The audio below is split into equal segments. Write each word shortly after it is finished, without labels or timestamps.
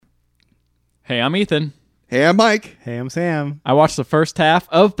Hey, I'm Ethan. Hey, I'm Mike. Hey, I'm Sam. I watched the first half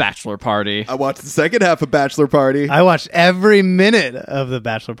of Bachelor Party. I watched the second half of Bachelor Party. I watched every minute of the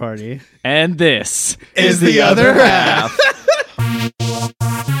Bachelor Party. And this is the other half.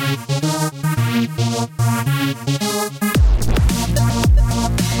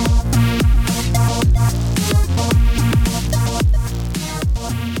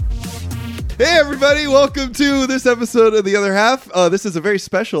 Hey everybody, welcome to this episode of The Other Half. This is a very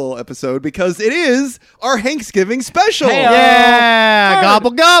special episode because it is our Thanksgiving special. Hey, Yeah, Third.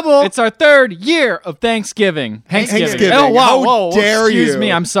 gobble gobble. It's our third year of Thanksgiving. Thanksgiving. Oh, wow. How Whoa, dare excuse you.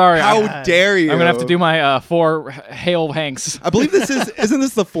 me. I'm sorry. How dare you? I'm going to have to do my 4 Hail Hanks. I believe this isn't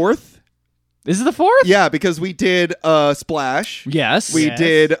this the fourth? This is the 4th? Yeah, because we did Splash. Yes. We Yes.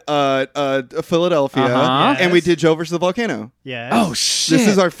 did Philadelphia. Uh-huh. And we did Joe versus the Volcano. Yes. Oh, shit. This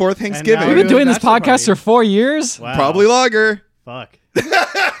is our fourth Thanksgiving. We've been doing this Bachelor podcast Party. for 4 years? Wow. Probably longer. Fuck.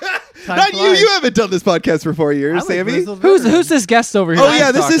 Not you. You haven't done this podcast for 4 years, Sammy. Who's this guest over here? Oh,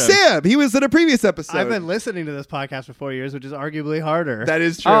 yeah, this is Sam. He was in a previous episode. I've been listening to this podcast for 4 years, which is arguably harder. That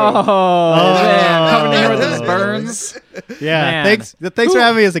is true. Oh, man. Coming in here with Oh. his burns. yeah. Man. Thanks for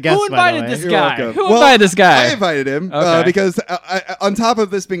having me as a guest. Who invited by the way. this You're guy? welcome. Who invited this guy? I invited him Okay. because on top of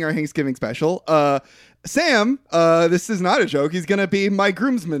this being our Thanksgiving special, Sam, this is not a joke. He's going to be my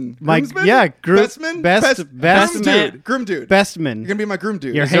groomsman. Groomsman? Bestman? best Groom man. dude. Groom dude. Bestman. You're going to be my groom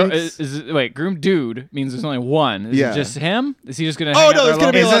dude. Your So, Hanks. wait, groom dude means there's only one. Is Yeah. it just him? Is he just going to Oh, hang no, out there's there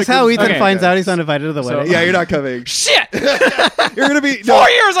gonna be a alone? Is lot this of how groom- Ethan Okay, finds guys. out he's not invited to the So- wedding? Yeah, you're not coming. Shit! You're going to be... 4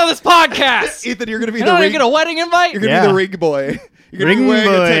 years on this podcast! Ethan, you're going to be You the don't ring... even get a wedding invite? You're going to Yeah. be the ring boy. You're going to be Ring wearing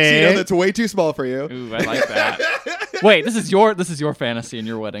a boy. tuxedo that's way too small for you. Ooh, I like that. Wait, this is your fantasy and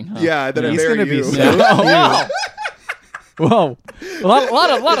your wedding, huh? Yeah, then I He's marry gonna be you. so Yeah. Oh, wow. Whoa. A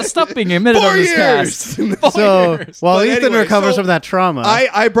lot of stuff being admitted 4 on this years. cast. 4 So years. while But Ethan anyway, recovers so from that trauma,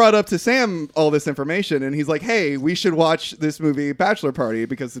 I brought up to Sam all this information, and he's like, hey, we should watch this movie Bachelor Party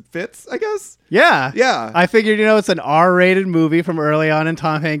because it fits, I guess. yeah, Yeah. I figured it's an R-rated movie from early on in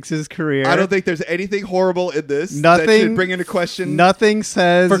Tom Hanks' career. I don't think there's anything horrible in this that Nothing- should bring into question. Nothing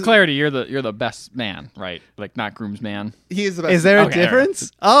says. For clarity, you're the best man, right? Like not groomsman. He is the best. Is there a Okay,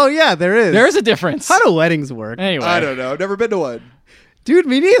 difference? Oh yeah, there is. There is a difference. How do weddings work? Anyway. I don't know. I've never been to one. Dude,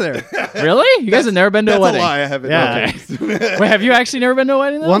 me neither. Really? You guys have never been to That's a wedding? a lie. I haven't. Yeah. Wait, have you actually never been to a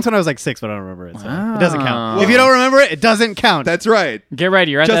wedding though? Once when I was like 6, but I don't remember it. So it doesn't count. Wow. If you don't remember it, it doesn't count. That's right. Get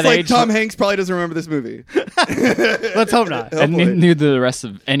ready, you're at Just that like age. Tom Hanks probably doesn't remember this movie. Let's hope not. and Hopefully. neither the rest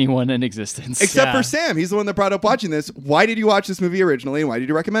of anyone in existence. Except Yeah. for Sam. He's the one that brought up watching this. Why did you watch this movie originally, and why did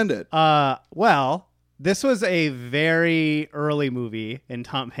you recommend it? Well, this was a very early movie in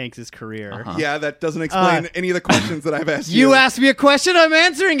Tom Hanks' career. Uh-huh. Yeah, that doesn't explain any of the questions that I've asked you. You asked me a question, I'm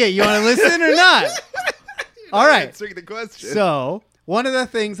answering it. You want to listen or not? All right. Answering the question. So, one of the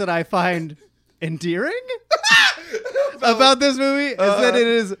things that I find endearing about this movie is that it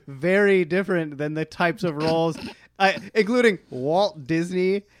is very different than the types of roles, including Walt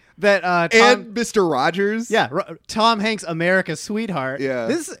Disney, that Tom... and Mr. Rogers. Yeah, Tom Hanks, America's Sweetheart. Yeah.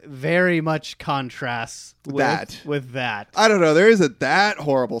 This very much contrasts with that. I don't know. There isn't that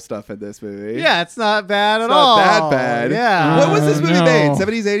horrible stuff in this movie. Yeah, it's not bad at It's all. not that bad. Yeah. What was this movie no. made?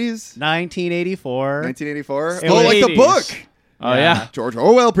 70s, 80s? 1984. 1984? It Oh, was like the 80s. book. Oh yeah. George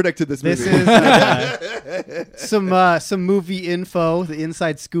Orwell predicted this movie. This is some movie info, the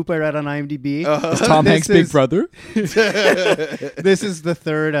inside scoop I read on IMDb. Is Tom This Hanks' big is- brother? This is the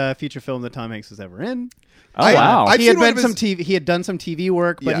third feature film that Tom Hanks was ever in. Oh wow. I've He had seen one been of his- he had done some TV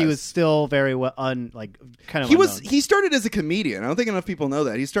work, but he Yes. was still very well kind of He started as a comedian. I don't think enough people know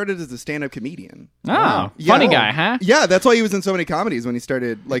that. He started as a stand-up comedian. Oh, Yeah. funny guy, huh? Yeah, that's why he was in so many comedies when he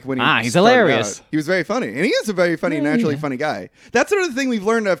started. Like when he he's started hilarious. out. He was very funny, and he is a very funny, naturally funny guy. That's sort of the thing we've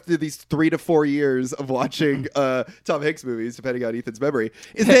learned after these 3 to 4 years of watching Tom Hanks movies, depending on Ethan's memory,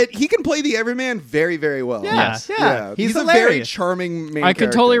 is that he can play the everyman very, very well. Yeah, Yes. yeah. He's a hilarious. very charming main I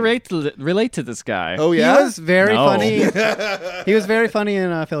could character. totally relate to this guy. Oh He yeah, was very No. funny. He was very funny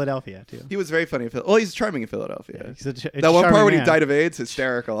in Philadelphia too. he was very funny. Well, he's charming in Philadelphia. He's a That one part charming when he man. died of AIDS,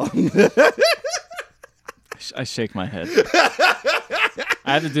 hysterical. I shake my head.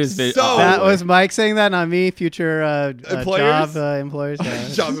 I had to do this video. So- That was Mike saying that, not me. Future Employers? job employers.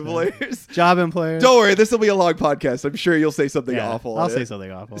 Job employers. Job employers. Don't worry, this will be a long podcast. I'm sure you'll say something Yeah, awful. I'll on say it.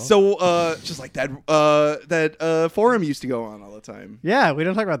 something awful. So, just like that forum used to go on all the time. Yeah, we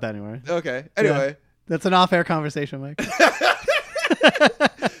don't talk about that anymore. Okay. Anyway, That's an off-air conversation, Mike.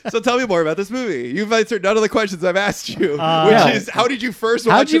 so tell me more about this movie. You've answered none of the questions I've asked you, Yeah. which is how did you first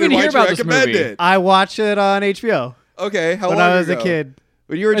How'd watch you it and even why'd hear you about this recommend movie? it? I watched it on HBO Okay, how when long I was ago? a kid.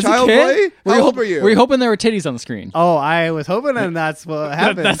 When you were a As child kid? boy? How old were you? Were you hoping there were titties on the screen? Oh, I was hoping, and that's what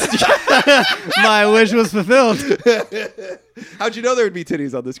happened. That's My wish was fulfilled. How'd you know there would be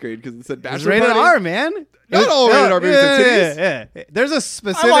titties on the screen? Because it said It's Bachelor rated Party? R, man. Not all rated R movies have titties. Yeah. There's a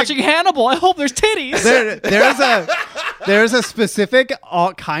specific. I'm watching Hannibal. I hope there's titties. There's a specific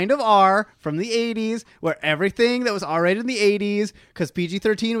kind of R from the 80s where everything that was R-rated in the 80s, because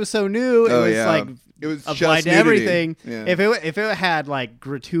PG-13 was so new, it was like it was applied just to nudity. everything. Yeah. If it had like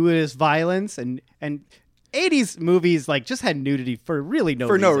gratuitous violence and 80s movies like just had nudity for really no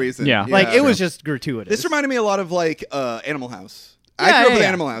reason. Yeah. Like it was just gratuitous. This reminded me a lot of like Animal House. Yeah, I grew up with yeah.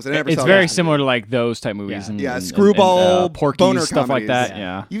 Animal House. I never It's saw very that. similar to like those type movies. Yeah. And, Yeah, and- screwball, and, Porky's, boner stuff like comedies. that.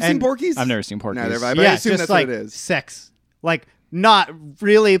 Yeah. You've And seen Porky's? I've never seen Porky's. Neither have I, but I yeah, assume just that's like what it is. sex. Like not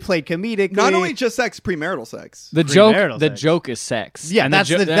really played comedically. Not only just sex, premarital sex. The Premarital joke sex. joke is sex. Yeah, And that's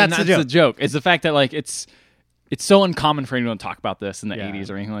the the joke. It's the fact that like it's so uncommon for anyone to talk about this in the Yeah. 80s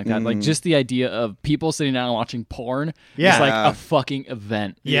or anything like that. Like just the idea of people sitting down and watching porn Yeah. is like a fucking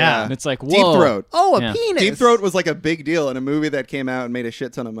event. Yeah. And it's like, Deep whoa. Throat. Oh, a Yeah. penis. Deep Throat was like a big deal in a movie that came out and made a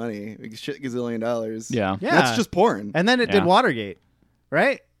shit ton of money. Like shit gazillion dollars. Yeah. Yeah. That's just porn. And then it Yeah. did Watergate,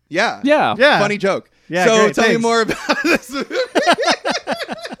 right? Yeah. Yeah. Yeah. Funny joke. Yeah, So great, tell me thanks. more about this movie.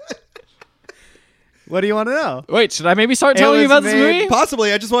 What do you want to know? Wait, should I maybe start telling you was about this made- movie?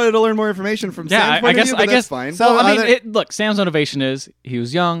 Possibly. I just wanted to learn more information from Sam's Yeah, point I guess. of view, but I that's guess. fine. So- Well, I mean, other- look. Sam's motivation is he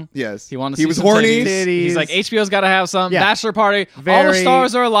was young. Yes. He wanted. To He see was some horny. titties. He's Titties. like, HBO's got to have some Yeah. bachelor party. All the Very-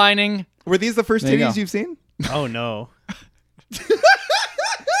 stars are aligning. Were these the first There you titties go. you've seen? Oh no.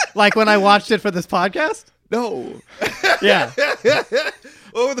 Like when I watched it for this podcast? No. Yeah.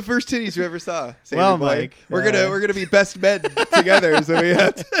 What were the first titties you ever saw? Sammy Well, boy? Mike, we're gonna be best men together. So we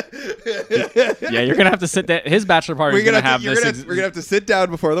have to, Yeah, you're gonna have to sit there. His bachelor party is gonna have you're this. gonna have to sit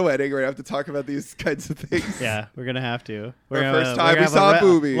down before the wedding. We're gonna have to talk about these kinds of things. Yeah, we're gonna have to. We're Our gonna, first we're time gonna we have saw a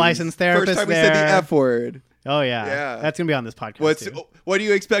boobies. licensed therapist First time we there. said the F word. Oh yeah. Yeah. That's gonna be on this podcast. What's too. what do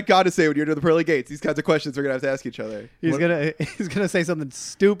you expect God to say when you're to the pearly gates? These kinds of questions we're gonna have to ask each other. He's What- gonna say something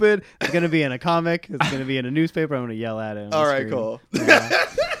stupid. It's gonna be in a comic. It's gonna be in a newspaper. I'm gonna yell at it. on All the right, screen. cool.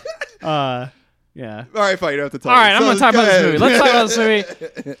 Yeah. All right, fine. You don't have to talk. All right, I'm going to talk go about this ahead. movie. Let's talk about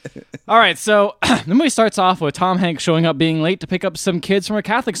this movie. All right, so the movie starts off with Tom Hanks showing up being late to pick up some kids from a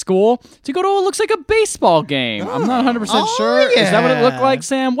Catholic school to go to what looks like a baseball game. I'm not 100% Oh, sure. Is that what it looked yeah. like,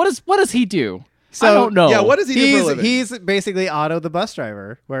 Sam? What does he do? So- I don't know. Yeah, what does he do for a living? He's basically Otto the bus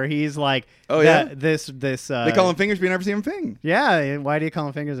driver, where he's like, Oh, yeah? this. They call him fingers, but you never see him fing. Yeah, why do you call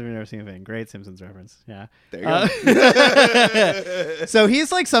him fingers if you've never seen a thing? Great Simpsons reference. Yeah. There you go. So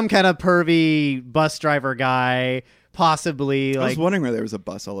he's like some kind of pervy bus driver guy, possibly I was like. wondering why there was a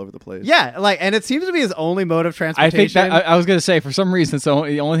bus all over the place. Yeah, like, and it seems to be his only mode of I transportation. think that I was going to say, for some reason, it's the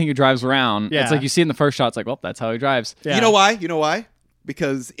only thing he drives around. Yeah. It's like you see in the first shot, it's like, well, that's how he drives. Yeah. You know why? You know why?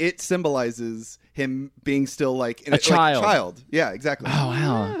 Because it symbolizes him being still like A child. child. Yeah, exactly. Oh,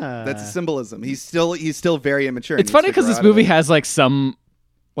 wow. Yeah. That's a symbolism. He's still very immature. It's funny because this movie has like some,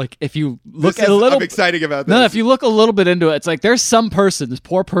 like if you look a little. I'm excited about this. No, if you look a little bit into it, it's like there's some person, this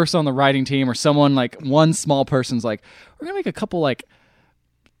poor person on the writing team, or someone like one small person's like, we're gonna make a couple like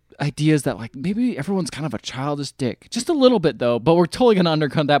ideas that like maybe everyone's kind of a childish dick, just a little bit though, but we're totally gonna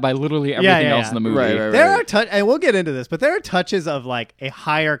undercut that by literally everything yeah, else yeah. in the movie. Right. There are and we'll get into this, but there are touches of like a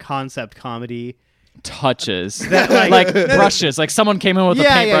higher concept comedy. Touches, That, like brushes, like someone came in with a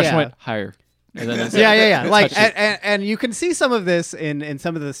Yeah, paintbrush yeah, and yeah. went higher. And then it's Yeah. Like, touches. and you can see some of this in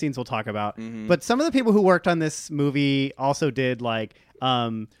some of the scenes we'll talk about. Mm-hmm. But some of the people who worked on this movie also did like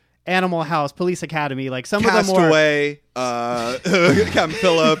Animal House, Police Academy, like some of the more Castaway, Captain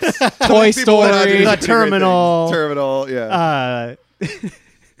Phillips, Toy People went on to Story. do The some great Terminal. things. Terminal, yeah.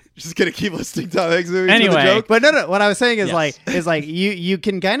 Just gonna keep listing Tom Hanks movies Anyway. with a joke. But no. What I was saying is Yes. like you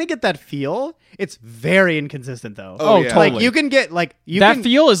can kind of get that feel. It's very inconsistent though. Oh, yeah. Like totally. you can get like you that can,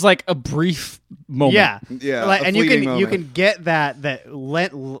 feel is like a brief moment. Yeah, Yeah, Like, a and you fleeting can moment. get that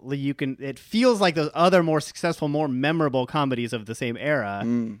you can. It feels like those other more successful, more memorable comedies of the same era,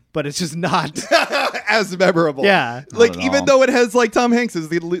 but it's just not. As memorable. Yeah. Like Not at even all. though it has like Tom Hanks as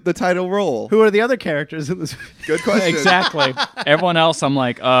the title role. Who are the other characters in this? Good question. Exactly. Everyone else, I'm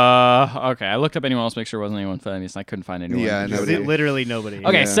like, okay. I looked up anyone else, make sure it wasn't anyone famous, and I couldn't find anyone. Yeah, nobody. Literally nobody.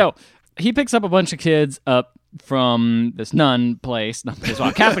 Okay, Yeah. so he picks up a bunch of kids up from this nun place,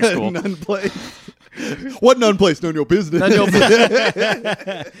 well, Catholic school. Nun place. What nun place? None of your business. None of your business.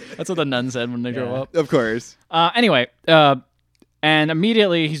 That's what the nun said when they drove up. Of course. Anyway, And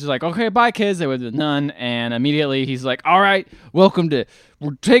immediately he's like, okay, bye, kids. They were the nun. And immediately he's like, all right, we're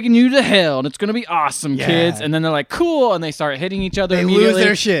taking you to hell, and it's going to be awesome, kids. And then they're like, cool. And they start hitting each other immediately. Lose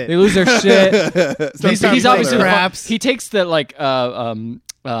their shit. They lose their shit. he's obviously craps. he takes the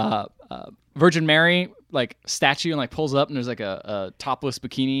Virgin Mary like statue and like pulls it up, and there's like a topless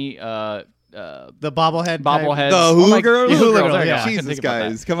bikini the bobblehead. The hula girl? Yeah, hula girl. There you go. I couldn't Jesus, think about that.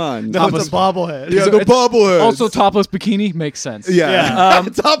 guys, come on. No, it's a bobblehead. Yeah, the bobblehead. Also, topless bikini makes sense. Yeah.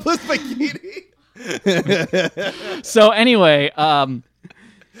 Topless bikini. So anyway,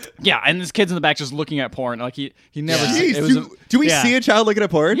 yeah, and this kid's in the back just looking at porn. Like he never. Jeez, do we see a child looking at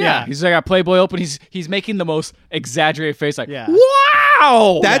porn? Yeah, he's like got Playboy open. He's making the most exaggerated face. Like, Yeah.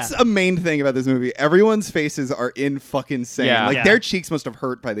 wow. That's a main thing about this movie. Everyone's faces are in fucking sane. Yeah. Like Yeah. their cheeks must have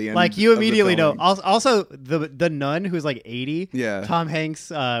hurt by the end. Like you of the immediately know. filming. Also, the nun who's like 80. Yeah. Tom Hanks.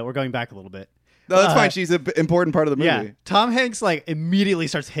 We're going back a little bit. No, that's fine. She's an important part of the movie. Yeah. Tom Hanks like immediately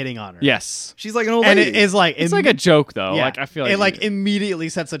starts hitting on her. Yes. She's like an old And lady. it is like It's like a joke though. Yeah. Like I feel like it like immediately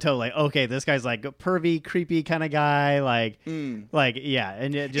sets the tone. Like, okay, this guy's like a pervy, creepy kind of guy. Like, yeah,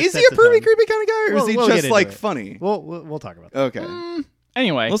 and it just Is he sets a the pervy, tone. creepy kind of guy, or We'll- is he we'll get just into like it. funny? We'll talk about that. Okay,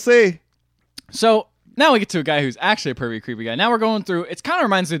 Anyway, we'll see. so now we get to a guy who's actually a pervy, creepy guy. Now we're going through. It kind of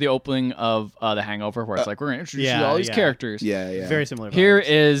reminds me of the opening of The Hangover, where it's like we're going to introduce you to all these characters. Yeah. Very similar. Here vibes.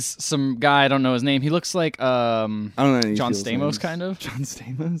 is some guy. I don't know his name. He looks like I don't know any John people's Stamos, names. kind of. John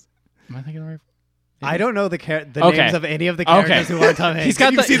Stamos. Am I thinking right? I don't know the Okay. names of any of the characters who aren't Tom Hanks. He's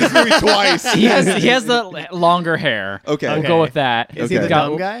got You've seen this movie twice. he has the longer hair. Okay. We'll Okay. go with that. Is he Okay. the got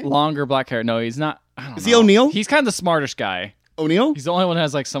dumb guy? Longer black hair. No, he's not. I don't Is know. he O'Neill? He's kind of the smartest guy. O'Neill? He's the only one who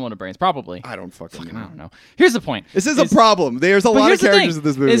has like somewhat of brains, probably. I don't fucking I know. don't know. Here's the point. This is a problem. There's a But lot of here's the characters thing, in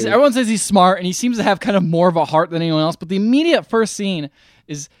this movie. is everyone says he's smart, and he seems to have kind of more of a heart than anyone else. But the immediate first scene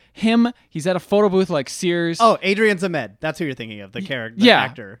is him. He's at a photo booth like Sears. Oh, Adrian Zamed. That's who you're thinking of. The character. The yeah.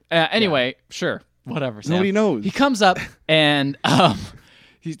 actor. Anyway, sure, whatever. Sam. Nobody knows. He comes up and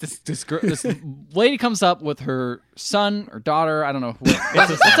this lady comes up with her son or daughter. I don't know.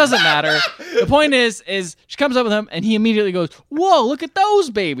 It doesn't matter. The point is she comes up with him, and he immediately goes, "Whoa, look at those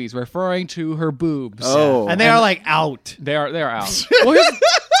babies," referring to her boobs. Oh. And they are like out. They are out. Well,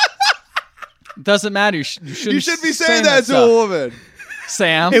 doesn't matter. You shouldn't. You should be saying that to stuff. a woman.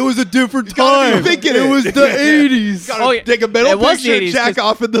 Sam. was a different gotta be thinking it. was the 80s. Gotta Oh, yeah. take a mental It was the picture, 80s, jack 'cause-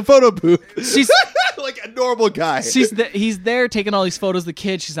 off in the photo booth. She's like a normal guy. he's there taking all these photos of the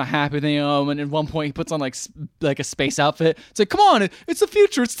kid. She's not happy with him, and at one point he puts on like a space outfit. It's like, come on, it's the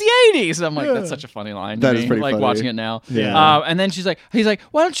future, it's the 80s. And I'm like, that's such a funny line. To That me, is pretty like funny. watching it now. Yeah. And then he's like,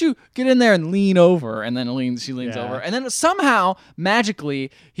 why don't you get in there and lean over? And then she leans Yeah. over, and then somehow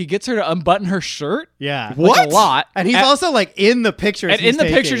magically he gets her to unbutton her shirt. Yeah. What? Like a lot. And he's also like in the picture. and in the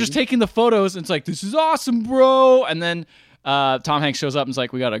picture just taking the photos, and it's like, this is awesome, bro. And then Tom Hanks shows up and is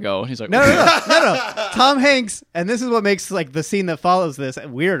like, we gotta go. And he's like, No. Tom Hanks, and this is what makes like the scene that follows this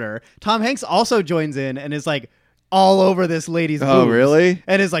weirder. Tom Hanks also joins in and is like all over this lady's boobs. Oh, really?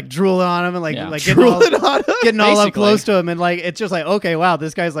 And is like drooling on him and like Yeah. getting all, Drooling on him? getting all up Basically. close to him, and like it's just like, okay, wow,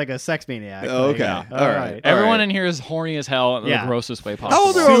 this guy's like a sex maniac. Oh, Like, okay. yeah. All right. everyone right. in here is horny as hell in Yeah. the grossest way possible. How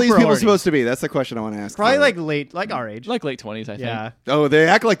old are all these Super people horny. supposed to be? That's the question I want to ask. Probably though. like late, like our age. Like late 20s, I think. yeah. Oh, they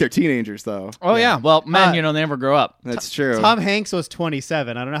act like they're teenagers, though. Oh yeah. Well, men, Uh, they never grow up. That's true. Tom Hanks was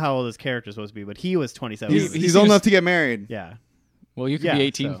 27. I don't know how old his character's supposed to be, but he was 27. he's he old seems- enough to get married. yeah. Well, you could Yeah, be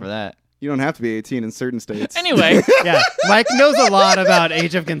 18 so- for that. You don't have to be 18 in certain states. Anyway, Yeah. Mike knows a lot about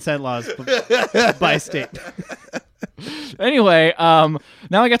age of consent laws by state. anyway,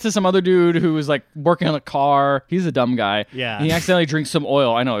 now I get to some other dude who was like working on a car. He's a dumb guy. Yeah. He accidentally drinks some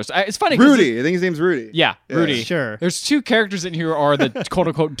oil. I know. It's funny. 'cause Rudy. I think his name's Rudy. Yeah, Rudy. Sure. There's two characters in here who are the quote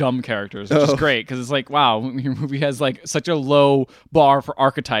unquote dumb characters, which is great because it's like, wow, your movie has like such a low bar for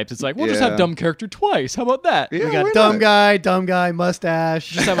archetypes. It's like, we'll just Yeah. have dumb character twice. How about that? Yeah, We got why dumb not? guy, mustache.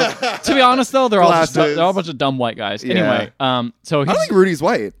 Just have to be honest though, they're all Glasses. a bunch of dumb white guys. Yeah. Anyway, so I don't he's, think Rudy's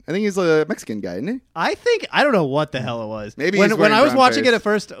white. I think he's a Mexican guy, isn't he? I don't know what the hell it was. Maybe when he's wearing I was brown watching face. it at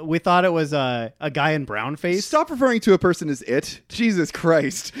first, we thought it was a guy in brown face. Stop referring to a person as it. Jesus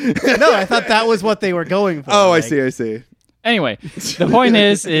Christ. No, I thought that was what they were going for. Oh, like, I see. Anyway, the point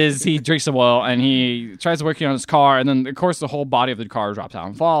is he drinks some oil and he tries to work on his car, and then of course the whole body of the car drops out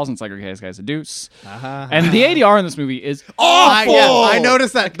and falls, and it's like, okay, this guy's a deuce. And the ADR in this movie is Awful. I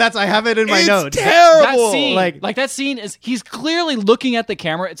noticed that. I have it in my It's notes. terrible. that scene. Like- Like that scene is he's clearly looking at the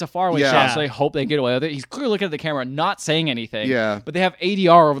camera. It's a faraway Yeah. shot, so I hope they get away with it. He's clearly looking at the camera, not saying anything. Yeah. But they have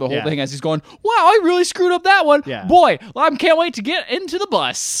ADR over the whole Yeah. thing as he's going, "Wow, I really screwed up that one. Yeah. Boy, I can't wait to get into the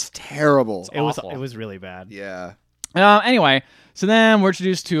bus." Terrible. It was awful. it was really bad. Yeah. Anyway, so then we're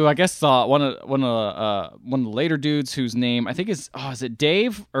introduced to, I guess, one of the later dudes whose name I think is it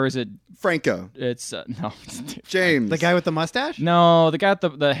Dave or is it Franco? It's no, it's Dave. James. The guy with the mustache? No, the guy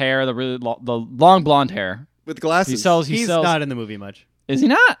with the hair, the really the long blonde hair. With glasses. He's sells. not in the movie much. Is he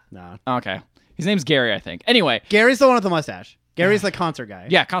not? No. Okay. His name's Gary, I think. Anyway. Gary's the one with the mustache. Gary's the concert guy.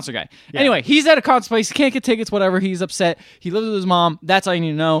 Yeah, concert guy. Yeah. Anyway, he's at a concert place. He can't get tickets, whatever. He's upset. He lives with his mom. That's all you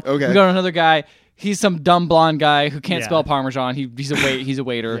need to know. Okay. We go to another guy. He's some dumb blonde guy who can't spell Parmesan. He's a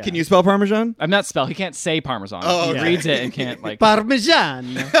waiter. Can you spell Parmesan? I'm not spell. He can't say Parmesan. Oh, he okay. reads it and can't like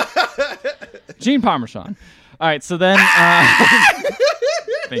Parmesan. Gene Parmesan. All right, so then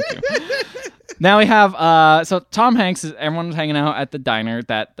thank you. Now we have so Tom Hanks is everyone's hanging out at the diner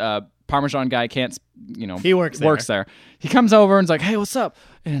that Parmesan guy can't he works there. He comes over and's like, "Hey, what's up?"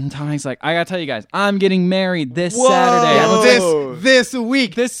 And Tom Hanks is like, "I gotta tell you guys, I'm getting married this Saturday." Whoa. This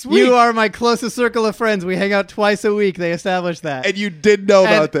week. You are my closest circle of friends. We hang out twice a week. They established that. And you did know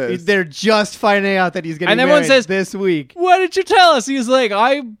about this. They're just finding out that he's getting And married everyone says, this week. "Why didn't you tell us?" He's like,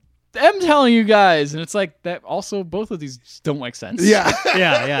 "I am telling you guys," and it's like that. Also, both of these just don't make sense. Yeah.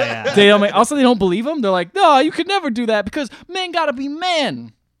 Yeah. They don't believe him. They're like, "No, you could never do that because men gotta be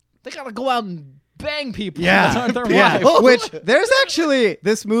men. They gotta go out and bang people." Yeah. That's their life." Which there's actually,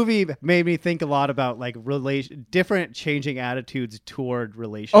 this movie made me think a lot about like different changing attitudes toward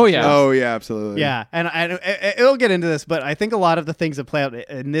relationships. Oh yeah, absolutely. Yeah, and it'll get into this, but I think a lot of the things that play out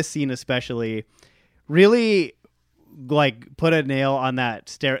in this scene, especially, really like put a nail on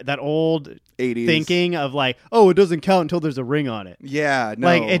that old 80s thinking of like, oh, it doesn't count until there's a ring on it. Yeah, no.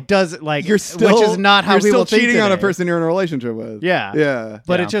 Like it does, like You're still, which is not how you're people still cheating think on a today. person you're in a relationship with. Yeah.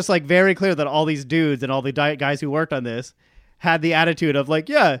 But Yeah. it's just like very clear that all these dudes and all the guys who worked on this had the attitude of like,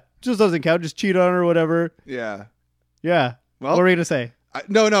 yeah, just doesn't count, just cheat on her or whatever. Yeah. Yeah. Well, what were you gonna say?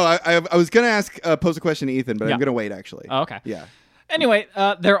 No. I was gonna pose a question to Ethan, but Yeah. I'm gonna wait actually. Oh, okay. Yeah. Anyway,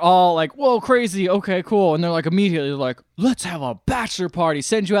 they're all like, "Whoa, crazy! Okay, cool!" And they're like immediately like, "Let's have a bachelor party.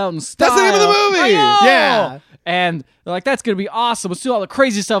 Send you out in style." That's the name of the movie! I know! Yeah. And they're like, "That's gonna be awesome. Let's do all the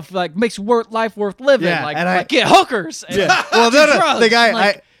crazy stuff. Like makes life worth living. Yeah, Like, and like get hookers. And Well, do no, drugs the guy and,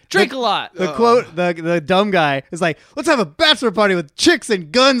 like, drink a lot." The quote, the dumb guy is like, "Let's have a bachelor party with chicks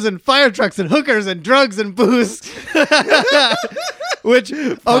and guns and fire trucks and hookers and drugs and booze." Which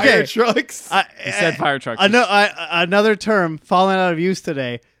Fire trucks. He said fire trucks. Another term falling out of use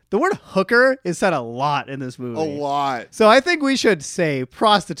today. The word hooker is said a lot in this movie. A lot. So I think we should say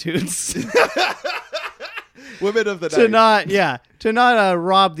prostitutes Women of the night. to not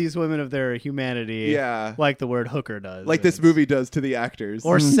rob these women of their humanity. Yeah. Like the word hooker does. Like this movie does to the actors.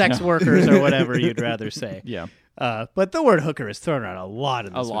 Or sex workers or whatever you'd rather say. Yeah. But the word hooker is thrown around a lot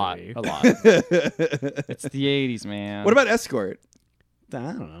in this movie. A lot. It's the 80s, man. What about escort? I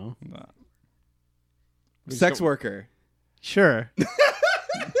don't know. Sex worker. Sure.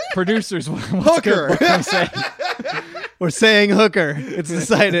 Producers? Hooker. We're saying hooker. It's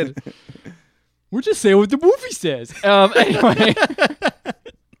decided. We're just saying what the movie says. Anyway.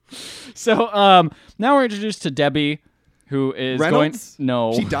 So now we're introduced to Debbie, who is Reynolds? going...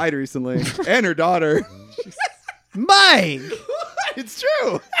 No. She died recently. And her daughter. Mike! It's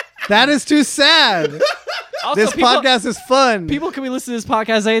true. That is too sad. Also, This podcast is fun. People can be listening to this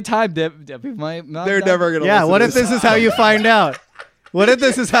podcast anytime. Debbie might not. They're never going to Yeah, listen what to if this is how you find out? What if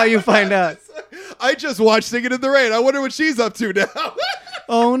this is how you find out? I just watched Singing in the Rain. I wonder what she's up to now.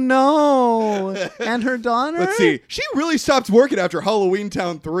 Oh no. And her daughter? Let's see. She really stopped working after Halloween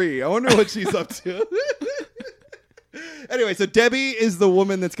Town 3. I wonder what she's up to. Anyway, so Debbie is the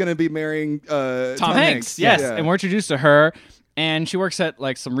woman that's going to be marrying Tom Hanks. Yes, Yeah. and we're introduced to her. And she works at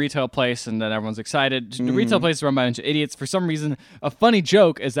like some retail place, and then everyone's excited. The retail place is run by a bunch of idiots. For some reason, a funny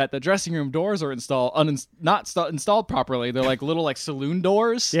joke is that the dressing room doors are installed properly. They're like little like saloon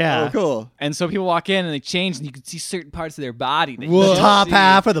doors. Yeah. Oh, cool. And so people walk in and they change, and you can see certain parts of their body. That you The don't top see.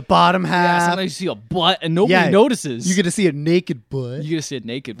 half or the bottom Yeah, half. sometimes you see a butt, and nobody notices. You get to see a naked butt. You get to see a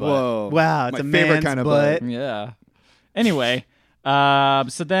naked butt. Whoa. Wow, it's My a favorite man's kind of butt. Yeah. Anyway,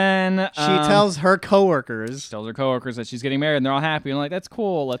 so then She tells her coworkers. tells her coworkers that she's getting married, and they're all happy and like, "That's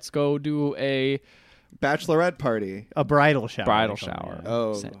cool. Let's go do a Bachelorette party. A bridal shower. bridal they call shower." it, yeah.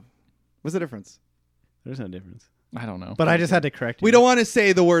 Oh. What's the difference? There's no difference. I don't know. But I just had to correct you. We don't want to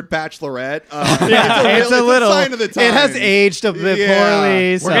say the word bachelorette. It's a little. sign of the It has times. aged a bit Yeah.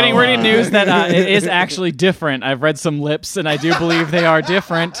 poorly. We're getting news that it is actually different. I've read some lips, and I do believe they are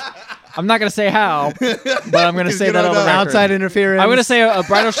different. I'm not going to say how, but I'm going to say you that don't over know. record. outside interference. I'm going to say a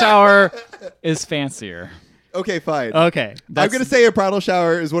bridal shower is fancier. Okay, fine. Okay. I'm going to say a bridal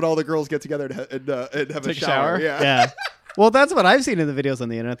shower is when all the girls get together and have a Take a shower. shower? Yeah. Yeah. Well, that's what I've seen in the videos on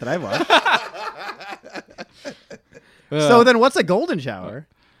the internet that I've watched. So then what's a golden shower?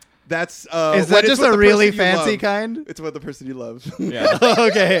 That's Is when that it's just with a the really person you fancy love. kind? It's with the person you love. Yeah.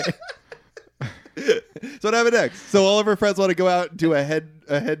 Okay. So what happened next? So all of her friends want to go out and do a head.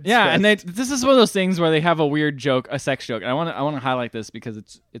 Yeah, fest. and this is one of those things where they have a weird joke, a sex joke. And I want to highlight this because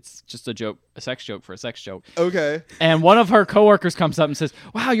it's just a joke, a sex joke for a sex joke. Okay. And one of her coworkers comes up and says,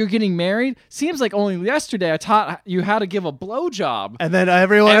 "Wow, you're getting married? Seems like only yesterday I taught you how to give a blowjob." And then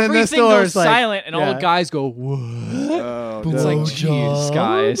everyone in the Everything store goes is like, silent, and all yeah. the guys go, "What?" Oh, It's no. like, "Jeez,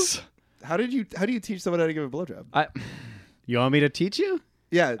 guys." How do you teach someone how to give a blowjob? You want me to teach you?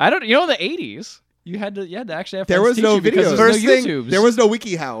 Yeah. I don't. You know, in the '80s, you had to actually have. There friends was teach no you because videos. there was First no thing- YouTubes. There was no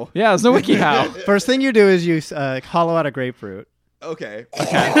WikiHow. Yeah, there's no WikiHow. First thing you do is you hollow out a grapefruit. Okay.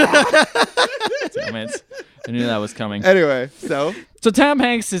 Damn it. I knew that was coming. Anyway, so So Tom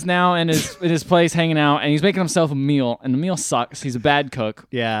Hanks is now in his place hanging out, and he's making himself a meal, and the meal sucks. He's a bad cook.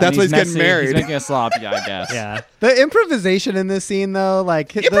 Yeah. That's why he's getting messy. married. He's making a sloppy, I guess. Yeah. The improvisation in this scene, though,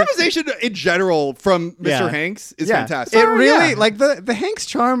 like improvisation in general from Mr. Yeah. Hanks is yeah. fantastic. It really yeah. like the Hanks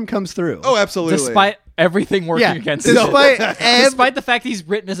charm comes through. Oh, absolutely. Despite everything working yeah. against him. Despite The fact he's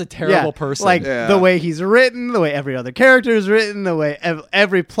written as a terrible person. Like Yeah. the way he's written, the way every other character is written, the way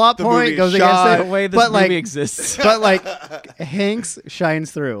every plot The point movie goes shot. against it. the way this but movie like, exists. but like Hanks shines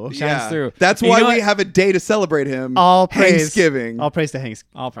through. shines through. That's You why know we what? have a day to celebrate him. All praise. Thanksgiving. All praise to Hanks.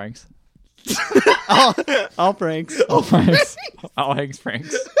 All pranks. All pranks. All pranks. All Hanks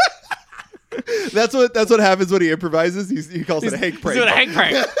pranks. That's what happens when he improvises. He calls it a Hank prank. He's doing a Hank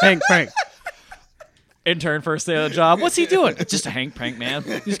prank. Hank prank. Intern first day of the job. What's he doing? It's just a Hank prank, man.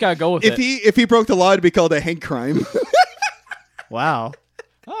 You just gotta go with it. If he broke the law, it'd be called a Hank crime. Wow.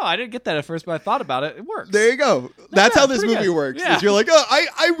 Oh, I didn't get that at first, but I thought about it. It works. There you go. That's how this pretty movie good. works. Yeah. Is you're like, oh,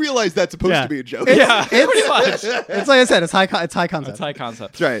 I realize that's supposed Yeah. to be a joke. Yeah, pretty much. It's like I said, it's high concept. It's high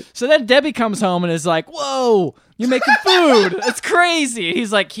concept. That's right. So then Debbie comes home and is like, "Whoa, you're making food. That's crazy." And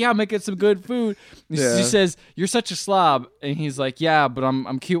he's like, "Yeah, I'm making some good food." And Yeah. She says, "You're such a slob." And he's like, "Yeah, but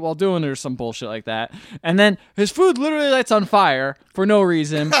I'm cute while doing it," or some bullshit like that. And then his food literally lights on fire for no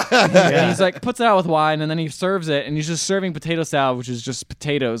reason. And he's like, puts it out with wine, and then he serves it, and he's just serving potato salad, which is just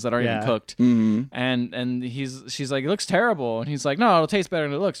potatoes that aren't even cooked. Mm-hmm. And she's like, "It looks terrible." And he's like, "No, it'll taste better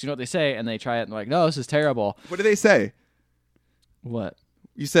than it looks." You know what they say? And they try it, and they're like, "No, this is terrible." What do they say? What?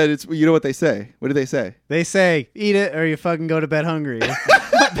 You said it's. You know what they say. What do they say? They say, eat it or you fucking go to bed hungry.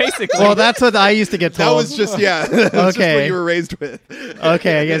 Basically. Well, that's what I used to get told. That was just that was just what Okay. you were raised with.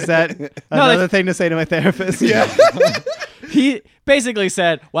 Okay, I guess that another thing to say to my therapist. Yeah. He basically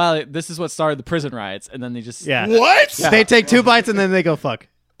said, "Well, this is what started the prison riots," and then they just Yeah. What? They take 2 bites and then they go fuck.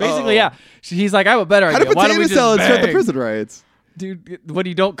 basically, Oh. yeah. He's like, "I have a better How idea. do Why don't we potato just salads start the bang?" prison riots? Dude, what,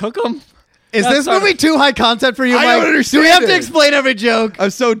 you don't cook them? Is That's this sort of- movie too high concept for you, I Mike? don't understand Do we have to it. explain every joke?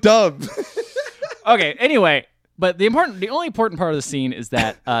 I'm so dumb. Okay. Anyway, but the only important part of the scene is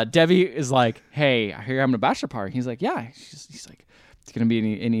that Debbie is like, "Hey, I hear you're having a bachelor party." He's like, "Yeah." He's like, "Is gonna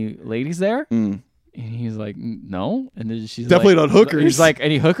be any ladies there?" And he's like, "No." And then she's Definitely like, not hookers. He's like,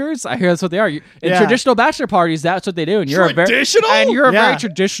 "Any hookers?" I hear that's what they are. In Yeah. traditional bachelor parties, that's what they do. And you're Traditional? a very Yeah.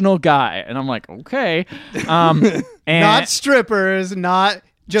 traditional guy. And I'm like, okay. And Not strippers, not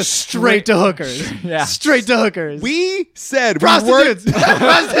just straight to hookers. Yeah. Straight to hookers. We said prostitutes. we weren't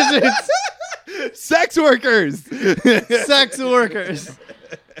Prostitutes. sex workers. Sex workers.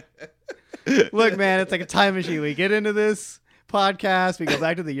 Look, man, it's like a time machine. We get into this podcast, we go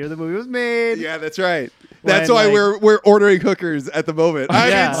back to the year the movie was made. Yeah, that's right. That's When, why like- we're ordering hookers at the moment. I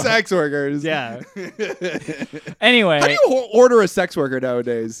Yeah. mean sex workers. Yeah. anyway, How do you order a sex worker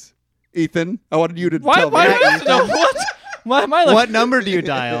nowadays, Ethan? I wanted you to why tell do me. you have to know what? Why am I like? What number do you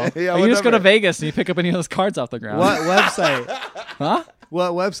dial? Yeah, you what just go to number? Vegas and you pick up any of those cards off the ground. What website? Huh?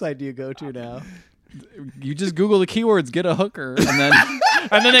 What website do you go to now? You just Google the keywords, get a hooker, and then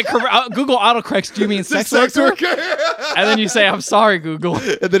Google autocorrects. Do you mean sex worker? And then you say, "I'm sorry, Google.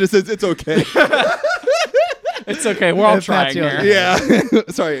 And then it says it's okay. It's okay. We're all It trying pats you on here." the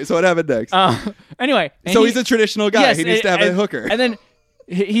Yeah. Sorry. So what happened next? Anyway, and so he's a traditional guy. yes, he needs to have a and- hooker. And then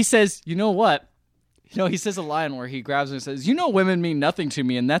he says, "You know what? He says a line where he grabs her and says, 'You know, women mean nothing to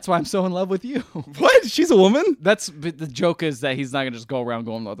me, and that's why I'm so in love with you.'" What? She's a woman? But the joke is that he's not gonna just go around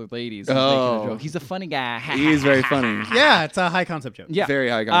going to other ladies. He's making Oh. a joke. He's a funny guy. He's very funny. Yeah, it's a high concept joke. Yeah. Very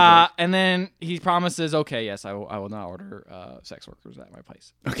high concept. And then he promises, "Okay, yes, I will not order sex workers at my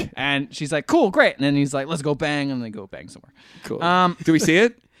place." Okay. And she's like, "Cool, great." And then he's like, "Let's go bang," and they go bang somewhere. Cool. Do we see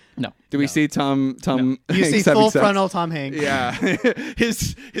it? No. Do we see Tom You Hanks see having full sex? frontal Tom Hanks. Yeah.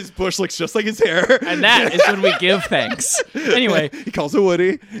 his bush looks just like his hair. And that is when we give thanks. Anyway, he calls it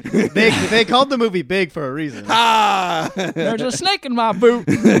Woody. They called the movie Big for a reason. Ah. there's a snake in my boot.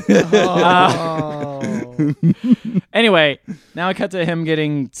 Oh. Anyway, now I cut to him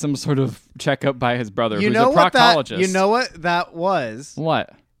getting some sort of checkup by his brother, You who's know a what proctologist. you know what that was?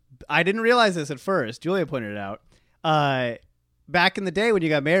 What? I didn't realize this at first. Julia pointed it out. Back in the day when you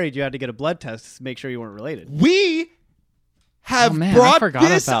got married, you had to get a blood test to make sure you weren't related. We have I brought forgot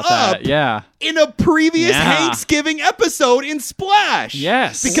this about up that. Yeah. in a previous Yeah. Thanksgiving episode in Splash.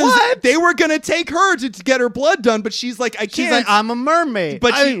 Yes. Because they were going to take her to get her blood done, but she's like, I can't. She's like, I'm a mermaid.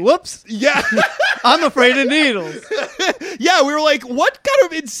 But whoops. Yeah. I'm afraid of needles. Yeah, we were like, what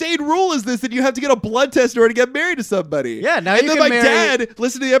kind of insane rule is this that you have to get a blood test in order to get married to somebody? Yeah, now and you then can my marry- dad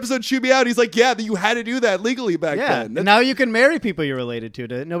listened to the episode, chewed me out. He's like, yeah, that you had to do that legally back Yeah. then. And now you can marry people you're related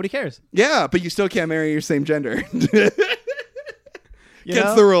to. Nobody cares. Yeah, but you still can't marry your same gender. You Gets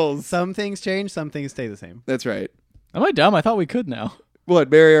know? the rules. Some things change, some things stay the same. That's right. Am I dumb? I thought we could now. What,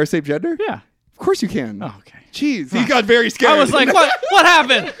 marry our same gender? Yeah. Of course you can. Oh, okay. Jeez, he got very scared. I was like, what? What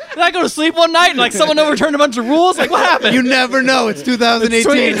happened? Did I go to sleep one night and like someone overturned a bunch of rules? Like, what happened? You never know. It's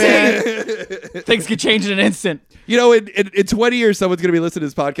 2018, man. Things could change in an instant. You know, in 20 years, someone's going to be listening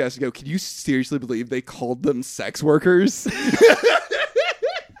to this podcast and go, can you seriously believe they called them sex workers?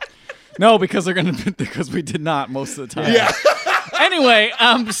 No, because because we did not most of the time. Yeah. Anyway,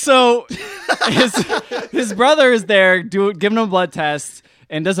 so his brother is there giving him a blood test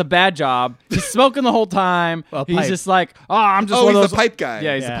and does a bad job. He's smoking the whole time. Well, he's pipe. just like, I'm just Oh, one of he's those the pipe guy.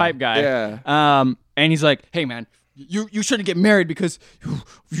 Yeah, he's the Yeah. pipe guy. Yeah. And he's like, hey man, you shouldn't get married because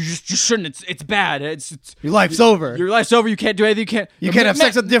you shouldn't. It's bad. It's Your life's over. your life's over. You can't do anything. You can't have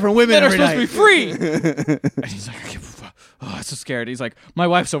sex with different women Men are every supposed night. to be free. And he's like, oh, I'm so scared. He's like, my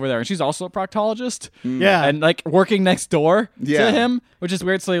wife's over there, and she's also a proctologist. Yeah. And like working next door Yeah. to him, which is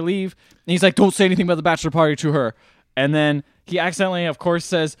weird. So they leave, and he's like, don't say anything about the bachelor party to her. And then he accidentally, of course,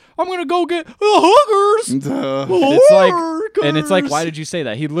 says, I'm gonna go get the hookers. Duh. And it's like, why did you say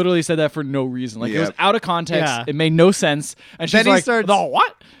that? He literally said that for no reason. Like, it was Yep. out of context. Yeah. It made no sense. And she's Then he like, starts- the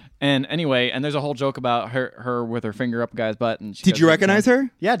what? And anyway, and there's a whole joke about her with her finger up a guy's butt. And she Did goes, you recognize her?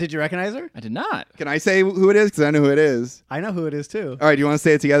 Yeah, did you recognize her? I did not. Can I say who it is? Because I know who it is. I know who it is, too. All right, do you want to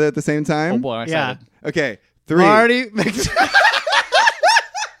say it together at the same time? Oh boy, I'm Yeah. excited. Okay, 3. Marty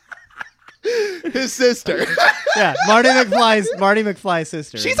His sister. Yeah, Marty McFly's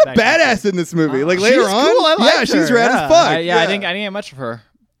sister. She's a Back in the day. badass in this movie. Like later She's on. cool, I liked yeah, she's her, rad yeah. as fuck. I didn't get much of her.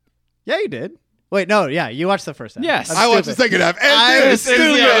 Yeah, you did. Wait, no, yeah, you watched the first half. Yes. I'm I watched the stupid. second half. I And was this is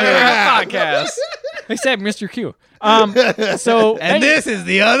stupid. the other half. podcast. Except Mr. Q. So And this is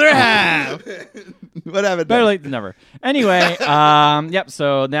the other half. What happened? better then? late than never. Anyway, yep.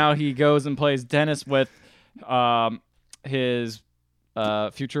 So now he goes and plays tennis with his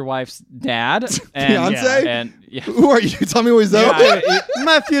future wife's dad and Fiance? and yeah. Who are you? Tell me who's Yeah,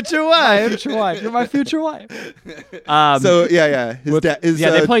 My future wife. future wife. You're my future wife. So yeah. His with- dad is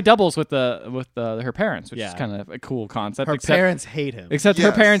they play doubles with her parents, which is Yeah. kind of a cool concept. Her except, parents hate him. except her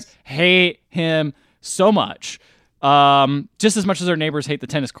Yes. parents hate him so much, just as much as her neighbors hate the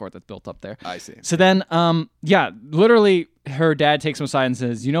tennis court that's built up there. I see. So then, literally, her dad takes him aside and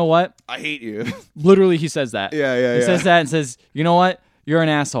says, "You know what?" I hate you. Literally, he says that. Yeah. He says that and says, "You know what? You're an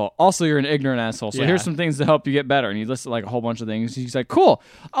asshole. Also, you're an ignorant asshole. So Yeah. here's some things to help you get better." And he lists like a whole bunch of things. He's like, "Cool.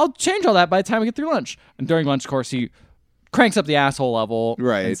 I'll change all that by the time we get through lunch." And during lunch, of course, he cranks up the asshole level.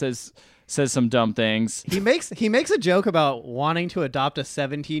 Right. And says some dumb things. He makes a joke about wanting to adopt a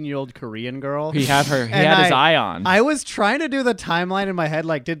 17-year-old Korean girl. He had her. He And had his eye on. I was trying to do the timeline in my head.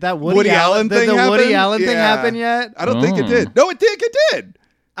 Like, did that Woody Allen did thing the happen? Woody Allen thing Yeah. happen yet? I don't think it Oh. did. No, it did. It did.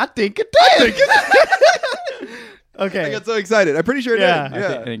 I think it did. I Okay. got so excited. I'm pretty sure it Yeah. did.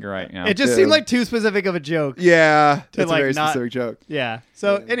 I think you're right. Yeah. It just Yeah. seemed like too specific of a joke. Yeah. That's like, a very not- specific joke. Yeah.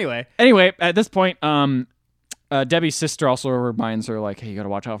 So anyway, Anyway, at this point, Debbie's sister also reminds her, like, "Hey, you got to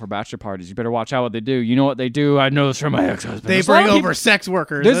watch out for bachelor parties. You better watch out what they do. You know what they do? I know this from my ex-husband. they There's a lot bring of over people- sex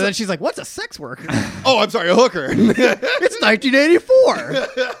workers, There's and a- then she's like, "What's a sex worker?" Oh, I'm sorry, a hooker. It's 1984.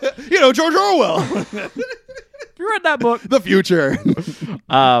 You know, George Orwell. You read that book. The future.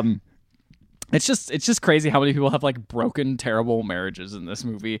 It's just crazy how many people have like broken, terrible marriages in this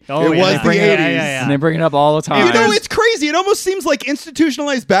movie. Oh, It was yeah. the 80s. And they bring it up all the time. You know, it's crazy. It almost seems like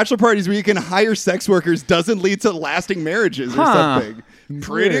institutionalized bachelor parties where you can hire sex workers doesn't lead to lasting marriages or Huh. something.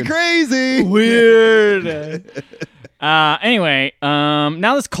 Pretty Weird. crazy. Weird. Anyway,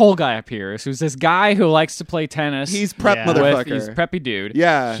 now this Cole guy appears, who's this guy who likes to play tennis. He's prep Yeah. motherfucker. He's a preppy dude.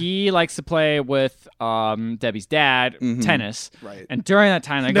 Yeah. He likes to play with Debbie's dad, tennis. Right. And during that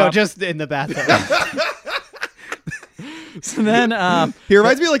time, they No, go just in the bathtub. so then, He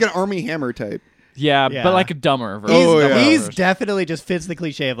reminds me of like an Army Hammer type. yeah, Yeah. but like a dumber version. Oh, yeah. He's definitely just fits the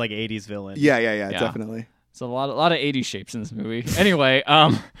cliche of like 80s villain. Yeah, definitely. It's a lot of 80s shapes in this movie. Anyway,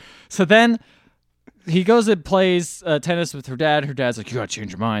 so then he goes and plays tennis with her dad. Her dad's like, you gotta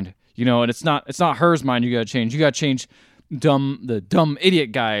change your mind, and it's not her's mind. You gotta change. You gotta change the dumb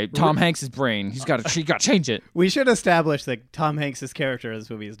idiot guy, Tom Hanks' brain. You gotta change it. We should establish that Tom Hanks' character in this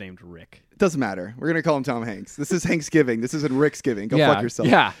movie is named Rick. It doesn't matter. We're gonna call him Tom Hanks. This is Hanksgiving. This isn't Ricksgiving. Go fuck yourself.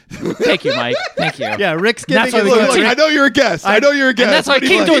 Yeah. Thank you, Mike. Thank you. Yeah, Rick's giving. That's why we Look, I know you're a guest. I know you're a guest. And that's why I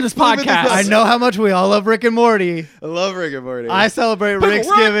keep doing this podcast. I know how much we all love Rick and Morty. I love Rick and Morty. I celebrate Rick's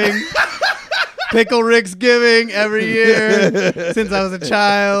giving. Pickle Rick's giving every year since I was a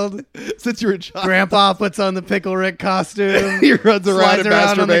child. Since you were a child. Grandpa puts on the Pickle Rick costume. He runs around and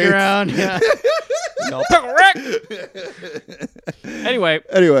around on the masturbates. ground. Yeah. No, Pickle Rick. Anyway,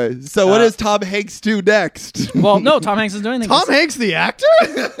 so what does Tom Hanks do next? well, no, Tom Hanks is doing anything. Tom Hanks, the actor?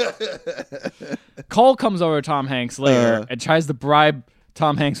 Cole comes over to Tom Hanks later and tries to bribe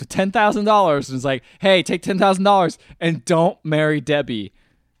Tom Hanks with $10,000 and is like, hey, take $10,000 and don't marry Debbie.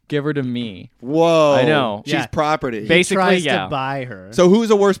 Give her to me. Whoa. I know. She's property. Basically, Tries yeah. to buy her. So who's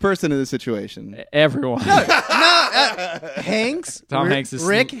the worst person in this situation? Everyone. Hanks. Tom Hanks is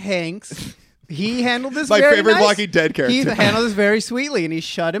Rick Hanks. He handled this My very favorite nice. Walking Dead character. He handled this very sweetly, and he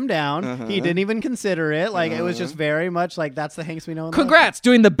shut him down. He didn't even consider it. Like it was just very much like that's the Hanks we know. And Congrats,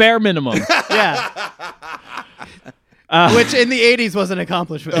 doing the bare minimum. love. Yeah. Which in the 80s was an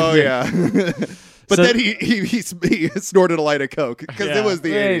accomplishment. Oh, yeah. But So- then he snorted a light of coke because it was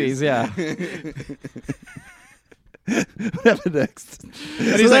the 80s. Yeah. What happened next? And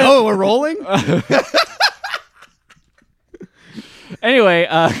he's like, "Oh, we're rolling." Anyway,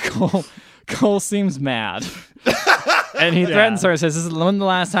 Cole seems mad. And he threatens her and says, this is when the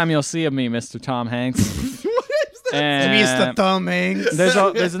last time you'll see of me, Mr. Tom Hanks. What is that? And Mr. Tom Hanks.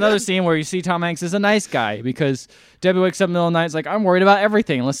 there's another scene where you see Tom Hanks is a nice guy because Debbie wakes up in the middle of the night and is like, I'm worried about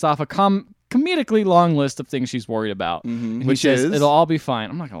everything. And lists off a comedically long list of things she's worried about. And he Which says, is? it'll all be fine.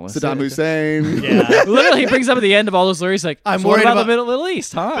 I'm not going to list Saddam it. Hussein. Yeah. Literally, he brings up at the end of all those lyrics, like, I'm so what worried about the about- Middle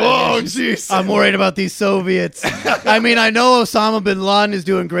East, huh? Oh, jeez. I'm worried about these Soviets. I mean, I know Osama bin Laden is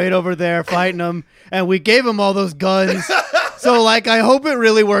doing great over there fighting them, and we gave him all those guns. So, like, I hope it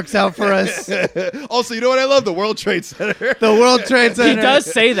really works out for us. Also, you know what I love? The World Trade Center. The World Trade Center. He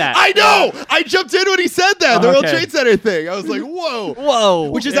does say that. I know. I jumped in when he said that. The Oh, World okay. Trade Center thing. I was like, whoa.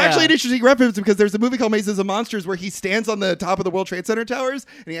 Whoa. Which is Yeah. actually an interesting reference because there's a movie called Mazes and Monsters where he stands on the top of the World Trade Center towers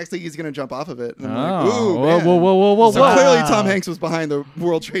and he actually he's going to jump off of it. And I'm like, ooh, whoa, man. whoa. So clearly Tom Hanks was behind the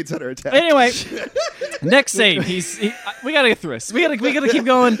World Trade Center attack. Anyway, next scene. We gotta get through this. We gotta keep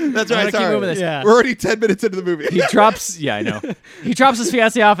going. That's We right. gotta keep Sorry. moving this. Yeah. We're already 10 minutes into the movie. He drops. Yeah, I know. He drops his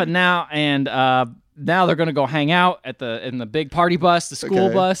fiancée off at now, and now they're gonna go hang out in the big party bus, the school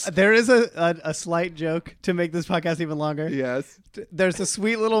Okay. bus. There is a slight joke to make this podcast even longer. Yes. There's a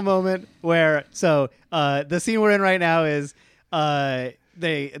sweet little moment where the scene we're in right now is they're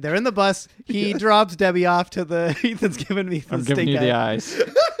in the bus. He drops Debbie off to the Ethan's giving me the I'm giving stink you the eye.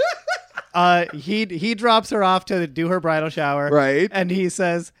 eyes. He drops her off to do her bridal shower. Right. And he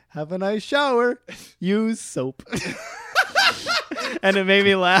says, "Have a nice shower. Use soap." And it made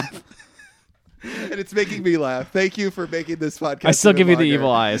me laugh. And it's making me laugh. Thank you for making this podcast. I still even give you the longer.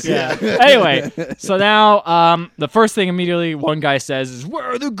 evil eyes. Yeah. Anyway, so now the first thing immediately one guy says is, "Where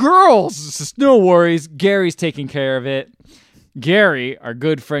are the girls?" It's just, no worries. Gary's taking care of it. Gary, our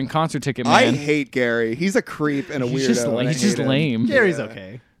good friend, concert ticket man. I hate Gary. He's a creep and a he's weirdo. just, and I he's just hate him. lame. Gary's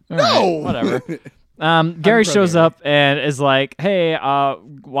okay. All right, No! whatever. Gary pro shows Gary. up and is like, hey,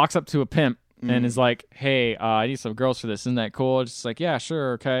 walks up to a pimp and is like, hey, I need some girls for this. Isn't that cool? Just like, yeah,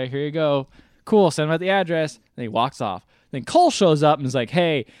 sure. Okay, here you go. Cool. Send him out the address. Then he walks off. Then Cole shows up and is like,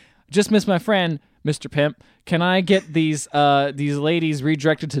 hey, just missed my friend, Mr. Pimp. Can I get these ladies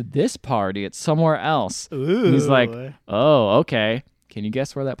redirected to this party? It's somewhere else. Ooh. And he's like, oh, okay. Can you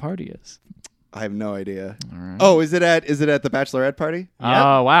guess where that party is? I have no idea. Oh, is it at the Bachelorette party?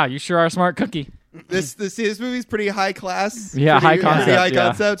 Oh, wow. You sure are a smart cookie. This movie's pretty high class. Yeah, high Pretty concept, high yeah.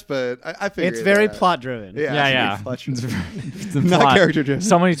 concept, but I figured It's very that. plot driven. Yeah, Yeah. it's very plot-driven. It's the Not plot. character driven.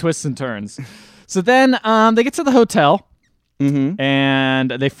 So many twists and turns. So then they get to the hotel and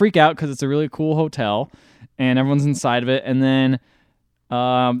they freak out because it's a really cool hotel and everyone's inside of it. And then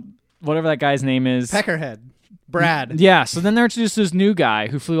whatever that guy's name is. Peckerhead. Brad. Yeah. So then they're introduced to this new guy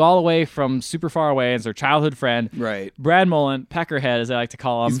who flew all the way from super far away as their childhood friend. Right. Brad Mullen, Peckerhead, as I like to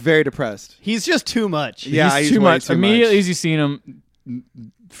call him. He's very depressed. He's just too much. Yeah, he's he's too way much. too Immediately much. as you seen him,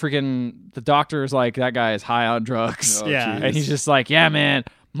 freaking the doctor's like, that guy is high on drugs. Oh, Yeah. geez. And he's just like, yeah, man,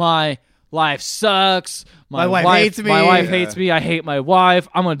 my life sucks. My wife hates me. My wife hates me. I hate my wife.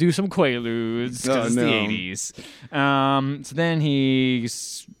 I'm gonna do some quaaludes because it's the 80s. So then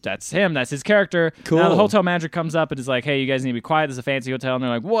that's him. That's his character. Cool. Now the hotel manager comes up and is like, "Hey, you guys need to be quiet. This is a fancy hotel." And they're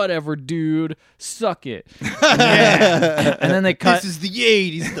like, "Whatever, dude. Suck it." Yeah. And then they cut. This is the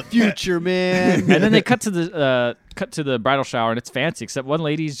 80s, the future, man. And then they cut to the bridal shower, and it's fancy. Except one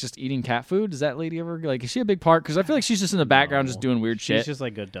lady's just eating cat food. Does that lady ever is she a big part? Because I feel like she's just in the background, just doing weird shit. She's just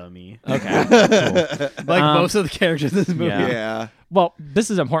like a dummy. Okay, cool. Like most of the characters in this movie. Yeah. Well, this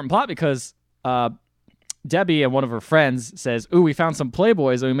is an important plot because Debbie and one of her friends says, "Ooh, we found some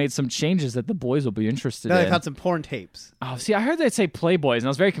Playboys and we made some changes that the boys will be interested No, in." they found some porn tapes. Oh, see, I heard they'd say Playboys, and I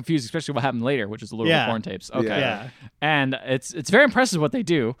was very confused, especially what happened later, which is a little bit Yeah. porn tapes. Okay, Yeah. and it's very impressive what they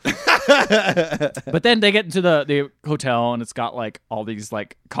do. But then they get into the hotel, and it's got like all these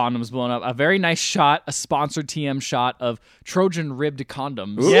like condoms blown up. A very nice shot, a sponsored TM shot of Trojan ribbed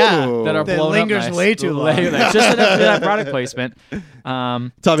condoms. Yeah. That are That blown lingers up nice. way too long. That's just enough for that product placement.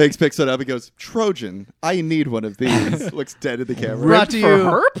 Tom Hanks picks it up and goes, "Trojan, I need one of these." Looks dead at the camera. Brought to For you.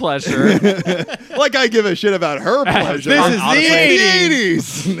 her pleasure. Like I give a shit about her pleasure. This is Honestly. the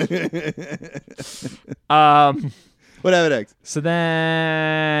 80s. What happened next? So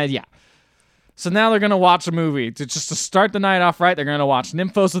then, yeah. So now they're gonna watch a movie to start the night off right. They're gonna watch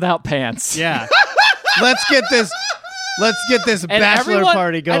Nymphos Without Pants. Yeah. Let's get this And bachelor everyone-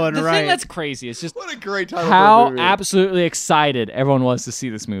 party going the right. thing that's crazy is just What a great title for a how movie. absolutely excited everyone was to see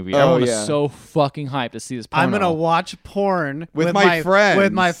this movie. Oh, Everyone yeah. was so fucking hyped to see this porno. I'm gonna watch porn With my friends.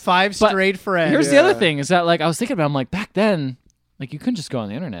 with my 5 But straight friends. Here's the Yeah. other thing is that like I was thinking about, I'm like, back then, like you couldn't just go on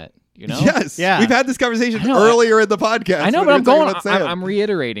the internet, you know? Yes. Yeah. We've had this conversation I know, earlier in the podcast. I know, when but we I'm were talking going. about Sam. I'm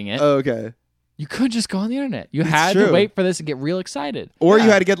reiterating it. Oh, okay. You couldn't just go on the internet. You It's had true. to wait for this and get real excited. Or Yeah.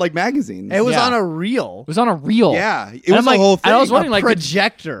 you had to get like magazines. It was Yeah. on a reel. It was on a reel. Yeah. It And was I'm a whole thing. and I was wondering, A like,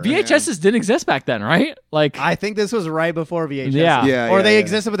 projector. VHSs didn't exist back then, right? Like, I think this was right before VHS. Yeah. Yeah, Or yeah, they yeah.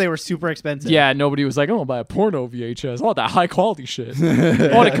 existed, but they were super expensive. yeah, nobody was like, "I'm gonna buy a porno VHS. I want that high quality shit.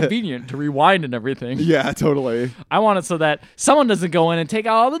 I want it convenient to rewind and everything." Yeah, totally. I want it so that someone doesn't go in and take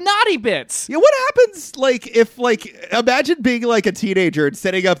out all the naughty bits. Yeah, what happens if imagine being like a teenager and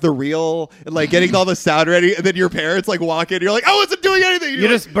setting up the reel and like getting all the sound ready, and then your parents like walk in, you're like, "I wasn't doing anything." You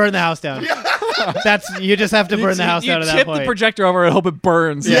just burn the house down. You just have to burn the house You down at that tip point. the projector over and hope it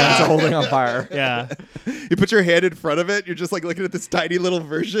burns. Yeah. It's holding on fire. Yeah. You put your hand in front of it. You're just like looking at this tiny little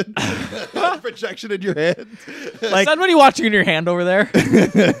version projection in your hand. Like, son, what are you watching in your hand over there?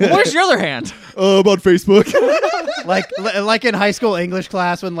 Where's your other hand? I'm on Facebook. like in high school English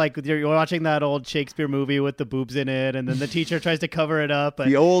class when like you're watching that old Shakespeare movie with the boobs in it, and then the teacher tries to cover it up.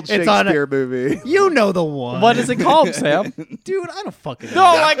 The old it's on Shakespeare movie. You know the one. What is it called, Sam? Dude, I don't fucking know.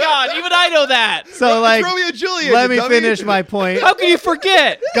 Oh my God! Even I know that. So like, Romeo and Juliet. let you me dummy. finish my point. How can you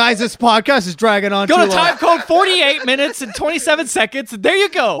forget? Guys, this podcast is dragging on Go too to long. time code 48 minutes and 27 seconds, and there you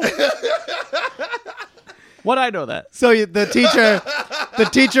go. What I know that? So the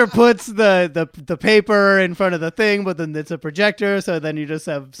teacher puts the paper in front of the thing, but then it's a projector, so then you just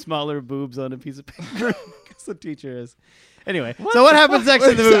have smaller boobs on a piece of paper. Because the teacher is. Anyway, so what happens next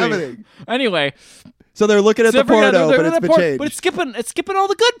in the What's movie? happening? Anyway, So they're looking at so the porno, but it's been changed. But it's skipping all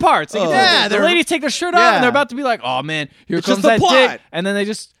the good parts. Oh. Yeah, the they're- ladies take their shirt off, Yeah. and they're about to be like, "Oh man, here It's comes just the that plot. dick," and then they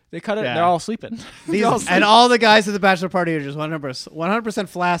cut it. Yeah. And they're all sleeping. They're all sleeping. And all the guys at the bachelor party are just 100%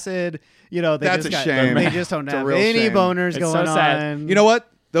 flaccid. You know, they That's just a shame. They just don't It's a have real any shame. boners It's going so sad. on. You know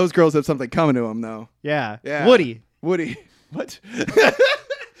what? Those girls have something coming to them, though. Yeah. Yeah. Woody. What?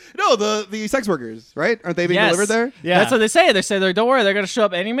 No, the sex workers, right? Aren't they being Yes. delivered there? Yeah. That's what they say. They say, "Don't worry, they're going to show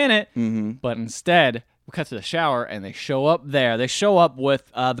up any minute." Mm-hmm. But instead, we cut to the shower, and they show up there. They show up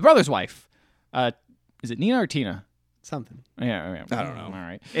with the brother's wife. Is it Nina or Tina? Something. Yeah, I don't know. All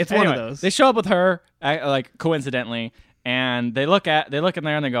right, It's one of those. They show up with her, like coincidentally, and they look in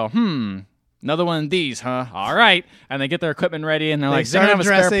there and they go, "Another one of these, huh? All right." And they get their equipment ready, and they're like, "They don't start have a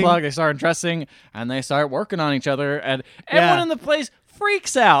spare dressing. plug." They start dressing, and they start working on each other, and everyone Yeah. in the place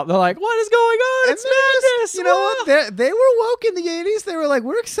freaks out. They're like, "What is going on? And It's they're just- madness!" you know what? They were woke in the 80s. They were like,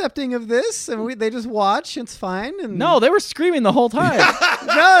 we're accepting of this, and they just watch. It's fine. And No, they were screaming the whole time.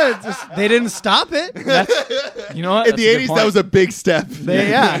 no, they didn't stop it. You know what? In the 80s, that was a big step.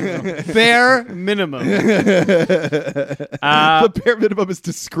 Bare minimum. The bare minimum is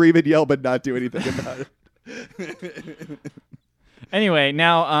to scream and yell, but not do anything about it. Anyway,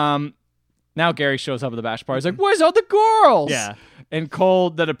 now Gary shows up at the bachelor party. He's like, "Where's all the girls?" Yeah. And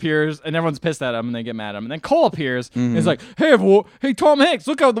Cole that appears, and everyone's pissed at him, and they get mad at him. And then Cole appears, and he's like, "Hey, Tom Hanks,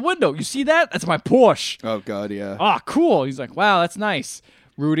 look out the window. You see that? That's my Porsche." Oh, God, yeah. Ah, cool. He's like, "Wow, that's nice.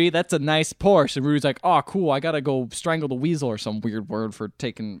 Rudy, that's a nice Porsche. And Rudy's like, oh, cool. I got to go strangle the weasel or some weird word for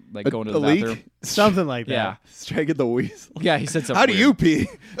taking, like, going to the leak? bathroom. Something like that. Yeah. Striking the weasel. Yeah, he said something. How do weird. you pee?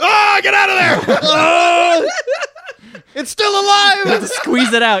 Oh, get out of there! It's still alive. You have to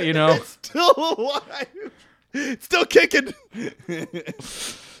squeeze it out, you know? Still alive. Still kicking.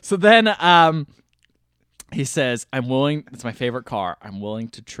 So then he says, I'm willing, it's my favorite car, I'm willing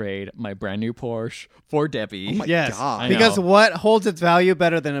to trade my brand new Porsche for Debbie. Oh my Yes, God. I because know. what holds its value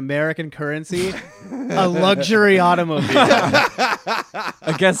better than American currency? A luxury automobile.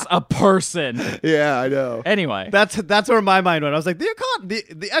 Against a person. Yeah, I know. Anyway. That's where my mind went. I was like,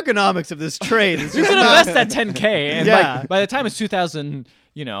 the economics of this trade is You just can not. invest that 10K, and Yeah. like, by the time it's 2010,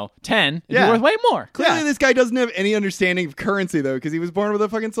 it'd Yeah. be worth way more. Clearly, Yeah. this guy doesn't have any understanding of currency, though, because he was born with a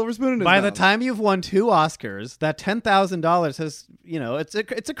fucking silver spoon in his By mouth. the time you've won 2 Oscars, that $10,000 has,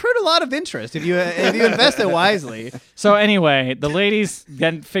 it's accrued a lot of interest if you invest it wisely. So anyway, the ladies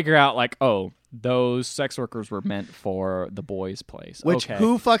then figure out like, oh, those sex workers were meant for the boys' place. Which okay.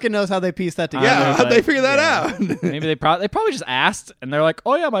 who fucking knows how they piece that together? Yeah, how'd but- they figure that yeah. out? Maybe they probably just asked, and they're like,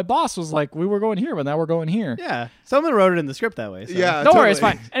 oh yeah, my boss was like, we were going here, but now we're going here. Yeah, someone wrote it in the script that way. So. Yeah, Don't worry, it's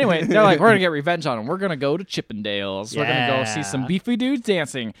totally. fine. Anyway, they're like, we're gonna get revenge on them. We're gonna go to Chippendales. We're gonna go see some Yeah. beefy dudes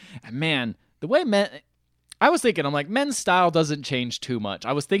dancing. And man, the way men, I was thinking, I'm like, men's style doesn't change too much.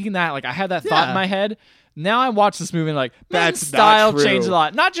 I was thinking that, like, I had that thought in Yeah. my head. Now I watch this movie and like, men's That's not style true. changed a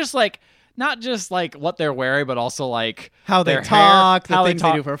lot. Not just like what they're wearing, but also like How they their talk, hair, the how things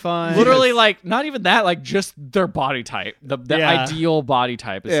talk. they do for fun. Literally, like, not even that, like, just their body type. The Yeah. ideal body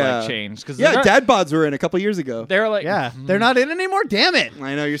type is Yeah. like changed. Because Yeah, dad bods were in a couple years ago. they're like, Yeah, they're not in anymore. Damn it!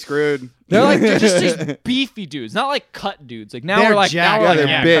 I know, you're screwed. they're just these beefy dudes, not like cut dudes. Like now They're we're like, jacked. now we're Yeah, like, they're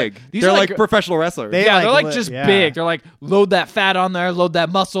yeah, big. cut- These They're are like professional wrestlers. They- yeah, like they're like li- just yeah. big. They're like load that fat on there, load that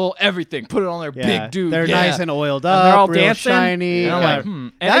muscle, everything. Put it on there, Yeah. big dude. They're yeah. nice and oiled And up, they're all real dancing. shiny. And I'm Yeah. like,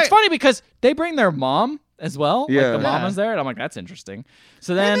 And That- it's funny because they bring their mom as well. Yeah. Like the Yeah. mom is there, and I'm like, that's interesting.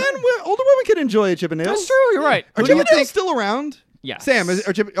 So And then then older women can enjoy a Chippendales. that's true. You're right. Are Who do you Chippendales think- still around? Yes. Sam, are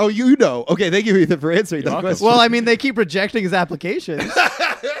oh, you know. Okay, thank you, Ethan, for answering that welcome. question. Well, I mean, they keep rejecting his applications.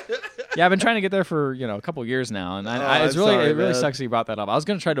 Yeah, I've been trying to get there for a couple years now, and it's I'm really sorry, it really man. sucks that you brought that up. I was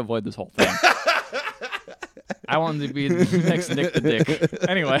gonna try to avoid this whole thing. I wanted to be the next Nick the Dick.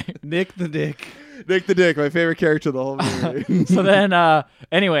 Anyway, Nick the Dick. Nick the Dick, my favorite character of the whole movie. so then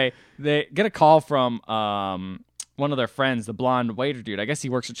anyway, they get a call from one of their friends, the blonde waiter dude. I guess he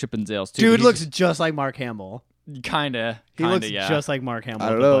works at Chippendales too. Dude looks just like Mark Hamill. kinda. He looks yeah. just like Mark Hamill. I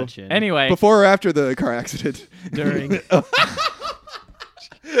don't with a know. butt chin. Anyway, Before or after the car accident? during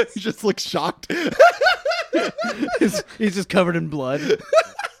He just looks shocked. he's just covered in blood.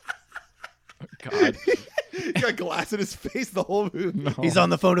 God. He got glass in his face the whole movie. He's on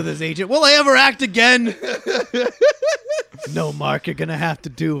the phone with his agent. Will I ever act again? No, Mark, you're gonna have to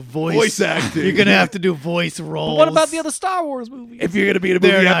do Voice acting. You're gonna have to do voice roles. What about the other Star Wars movies? If you're gonna be in a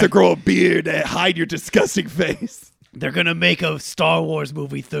movie, They're you have to not- grow a beard and hide your disgusting face. They're gonna make a Star Wars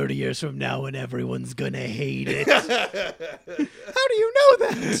movie 30 years from now, and everyone's gonna hate it. How do you know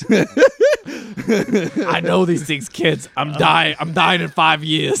that? I know these things, kids. I'm dying in 5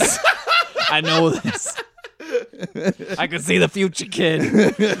 years. I know this. I can see the future, kid.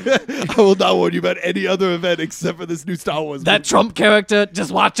 I will not warn you about any other event except for this new Star Wars That movie. Trump character,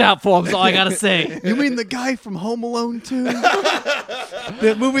 just watch out for him. That's all I gotta say. You mean the guy from Home Alone 2?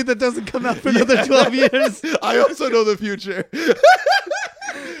 The movie that doesn't come out for another 12 years? I also know the future.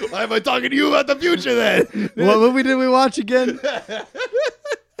 Why am I talking to you about the future then? What movie did we watch again?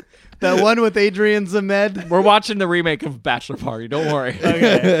 That one with Adrian Zemed? We're watching the remake of Bachelor Party. Don't worry.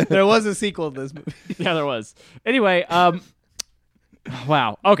 Okay. There was a sequel to this movie. Yeah, there was. Anyway,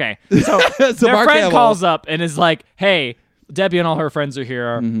 wow. Okay. So, their Mark friend Hamill- calls up and is like, "Hey, Debbie and all her friends are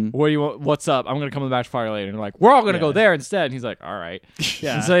here. What do you want? What's up? I'm gonna come to the bachelor party later." And they're like, "We're all gonna go there instead." And he's like, "All right."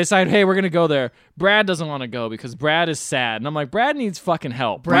 Yeah. And so they decide, "Hey, we're gonna go there." Brad doesn't want to go because Brad is sad, and I'm like, "Brad needs fucking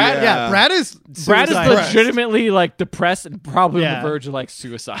help." Brad, Yeah. Brad is Brad is suicidal. legitimately like depressed and probably on Yeah. the verge of like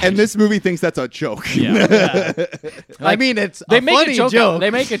suicide. And this movie thinks that's a joke. yeah. I mean, it's They a make funny a joke. joke.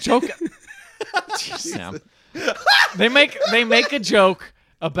 They make a joke. Jeez, Sam. They make a joke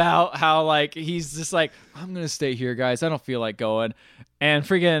about how like he's just like, I'm gonna stay here, guys. I don't feel like going. And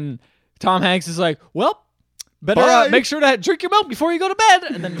freaking Tom Hanks is like, well, better Bye. make sure to drink your milk before you go to bed.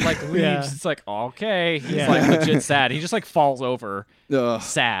 And then like leaves. Yeah. It's like, okay. He's Yeah. like legit sad. He just like falls over Ugh.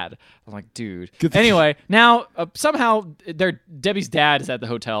 sad. I'm like, dude. Good- Anyway, now somehow Debbie's dad is at the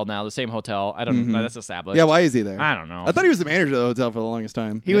hotel now, the same hotel. I don't know. That's established. Yeah, why is he there? I don't know. I thought he was the manager of the hotel for the longest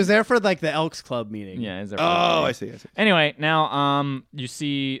time. He was there for like the Elks Club meeting. Yeah. Is there Oh, I see. Anyway, now you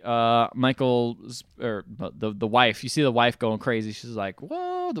see Michael's or the wife. You see the wife going crazy. She's like,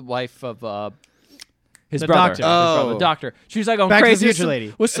 "Whoa!" The wife of his The brother, doctor. His brother, Oh. the doctor. She's like going Back to the crazy with Future some,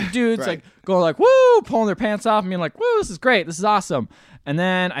 lady. with some dudes, Right. like going like, "Woo!" pulling their pants off and being like, "Woo! This is great. This is awesome." And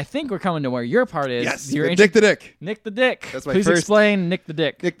then I think we're coming to where your part is. Yes, Your Dick the Dick. Nick the Dick. That's my Please first- explain Nick the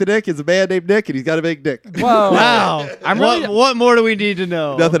Dick. Nick the Dick is a man named Nick, and he's got a big dick. Whoa! Wow. I'm really. What more do we need to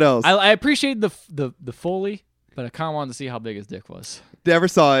know? Nothing else. I appreciate the Foley, but I kind of wanted to see how big his dick was. Never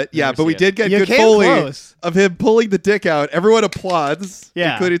saw it. Yeah, Never but we see it. did get You good came Foley close. of him pulling the dick out. Everyone applauds,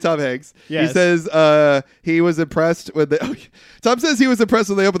 Yeah. including Tom Hanks. Yes. He says he was impressed with the. Tom says he was impressed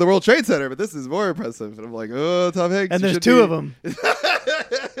when they opened the World Trade Center, but this is more impressive. And I'm like, oh, Tom Hanks. And you there's should two be- of them.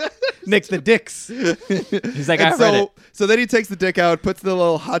 Nick the Dicks. He's like, And I read it. so then he takes the dick out, puts the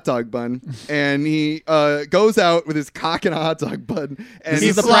little hot dog bun, and he goes out with his cock in a hot dog bun. And This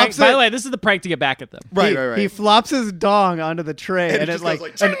is the flops prank. By it. the way, this is the prank to get back at them. right, he, right, right. He flops his dong onto the tray, And and, it it's just like,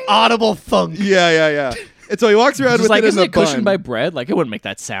 goes like, an audible thunk. yeah. And so he walks around Just with like, it in isn't the it cushioned bun. by bread? Like, it wouldn't make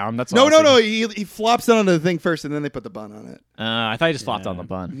that sound. That's No, all I was no. He flops it onto the thing first, and then they put the bun on it. I thought he just flopped on the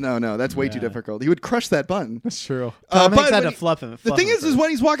bun. No, that's way too difficult. He would crush that bun. That's true. Tom Hanks but had when to fluff him. The thing is when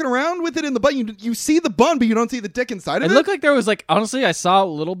he's walking around with it in the bun, you see the bun, but you don't see the dick inside of It it. looked like there was like, honestly, I saw a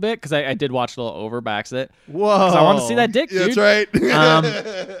little bit because I did watch a little over by accident. Whoa. 'Cause I wanted to see that dick, Yeah, dude. that's right.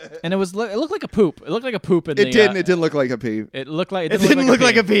 And it looked like a poop. It looked like a poop. In It the, didn't. It didn't look like a pee. It looked like It didn't look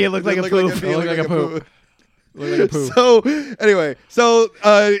like a pee. It looked like a It looked poop. pee, It looked like a poop. Looked like a poop. So anyway,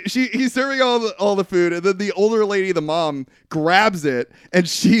 he's serving all the food, and then the older lady, the mom, grabs it, and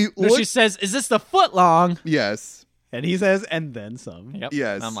she She says, "Is this the foot long?" yes, And he says, and then some. Yep.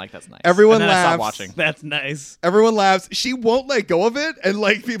 Yes. And I'm like, that's nice. Everyone and then I stopped laughs. watching. That's nice. everyone laughs. She won't let go of it, and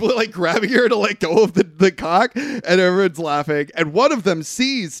like people are like grabbing her to let go of the cock, and everyone's laughing. And one of them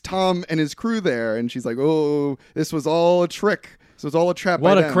sees Tom and his crew there, and she's like, "Oh, this was all a trick. This was all a trap."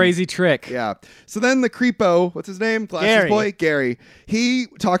 What by a them." crazy trick. Yeah. So then the creepo, what's his name? Glasses Gary. boy? Gary. He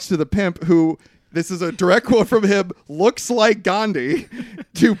talks to the pimp who, this is a direct quote from him, looks like Gandhi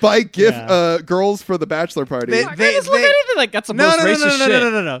to buy gift Yeah. girls for the bachelor party. They- I just look anything like that's some No, most no, no, racist no, no,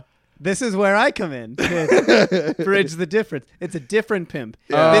 shit. no. This is where I come in to bridge the difference. It's a different pimp.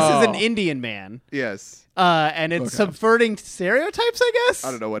 Yeah. This is Oh. an Indian man. Yes. And it's subverting stereotypes, I guess. I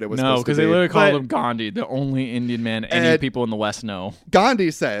don't know what it was No, supposed to because they be. literally called But- him Gandhi, the only Indian man any And- people in the West know.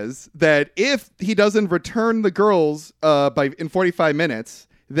 Gandhi says that if he doesn't return the girls in 45 minutes,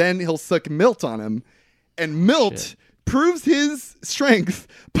 then he'll suck Milt on him. And Milt Shit. proves his strength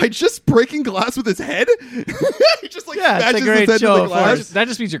by just breaking glass with his head. He just like Yeah, it's a smashes great his head show into the of glass. force. That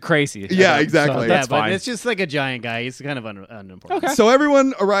just means you're crazy. Yeah, So exactly. that's but fine. it's just like a giant guy. He's kind of unimportant. Okay. So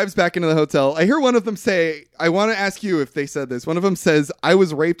everyone arrives back into the hotel. I hear one of them say, I want to ask you if they said this. One of them says, I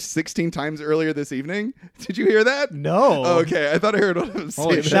was raped 16 times earlier this evening. Did you hear that? No. Oh, okay. I thought I heard one of them say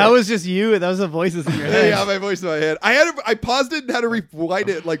Holy that. shit. That was just you. That was the voices in your head. Yeah, my voice in my head. I paused it and had to rewind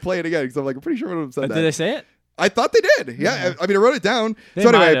it, like play it again, because I'm like, I'm pretty sure one of them said that. Did they say it? I thought they did. Yeah, I mean, I wrote it down. They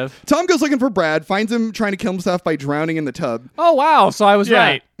so might anyway, have. Tom goes looking for Brad, finds him trying to kill himself by drowning in the tub. Oh wow! So I was Yeah.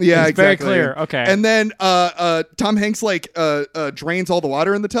 right. Yeah, it's exactly. very clear. Okay. And then Tom Hanks drains all the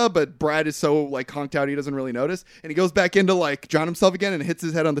water in the tub, but Brad is so like conked out he doesn't really notice, and he goes back into like drown himself again and hits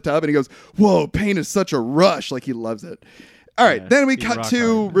his head on the tub, and he goes, "Whoa, pain is such a rush!" Like he loves it. All right, Yeah, then we he's cut rock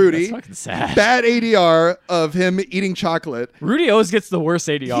to hard. Rudy. That's fucking sad. Bad ADR of him eating chocolate. Rudy always gets the worst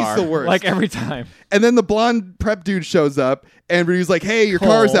ADR. He's the worst. Like every time. And then the blonde prep dude shows up, and Rudy's like, "Hey, your Cole.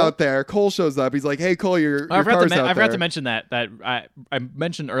 car's out there." Cole shows up. He's like, "Hey, Cole, your I forgot, car's to, out I forgot there." to mention that I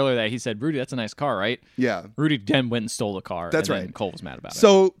mentioned earlier that he said, "Rudy, that's a nice car, right?" Yeah. Rudy then went and stole the car. That's and then right. Cole was mad about it.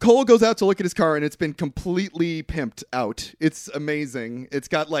 So Cole goes out to look at his car, and it's been completely pimped out. It's amazing. It's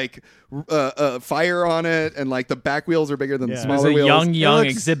got like fire on it, and like the back wheels are bigger than the Yeah. smaller There's a wheels. young looks-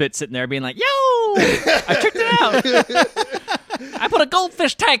 exhibit sitting there being like, "Yo, I tricked it out. I put a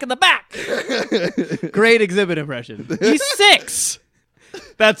goldfish tank in the back. Great exhibit impression. He's 6.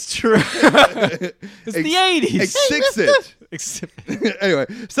 That's true. It's the 80s. Six it. Anyway,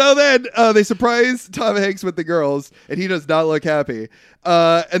 so then they surprise Tom Hanks with the girls, and he does not look happy.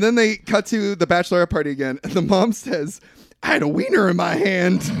 And then they cut to the bachelorette party again, and the mom says, "I had a wiener in my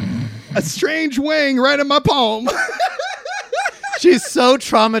hand, a strange wang right in my palm." She's so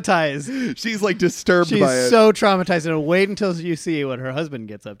traumatized. She's like disturbed She's by it. so traumatized. And wait until you see what her husband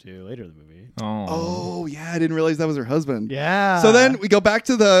gets up to later in the movie. Oh, yeah, I didn't realize that was her husband. Yeah. So then we go back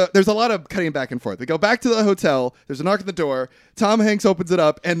to there's a lot of cutting back and forth. We go back to the hotel. There's a knock at the door. Tom Hanks opens it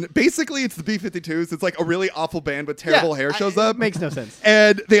up, and basically it's the B-52s. It's like a really awful band with terrible hair shows up. Makes no sense.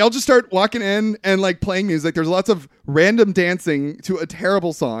 And they all just start walking in and like playing music. There's lots of random dancing to a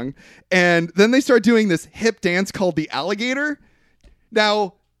terrible song. And then they start doing this hip dance called the alligator.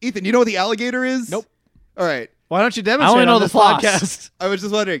 Now, Ethan, you know what the alligator is? Nope. All right. Why don't you I demonstrate only know on the this floss. podcast? I was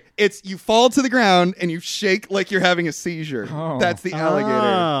just wondering. It's you fall to the ground and you shake like you're having a seizure. Oh. That's the alligator.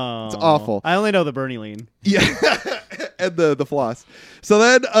 Oh. It's awful. I only know the Bernie lean. Yeah. And the floss. So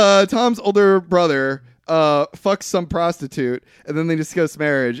then Tom's older brother fucks some prostitute, and then they discuss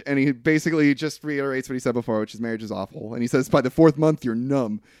marriage, and he basically just reiterates what he said before, which is marriage is awful. And he says, by the 4th month, you're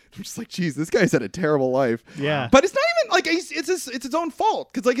numb. I'm just like, geez, this guy's had a terrible life. Yeah. But it's not even like it's his own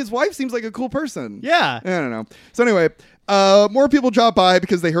fault, because like his wife seems like a cool person. Yeah. I don't know. So anyway, more people drop by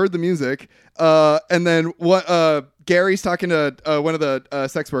because they heard the music, and then what? Gary's talking to one of the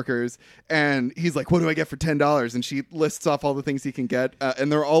sex workers, and he's like, "What do I get for $10?" And she lists off all the things he can get,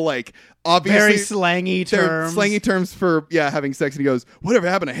 and they're all like obviously Very slangy they're terms. slangy terms for having sex. And he goes, "Whatever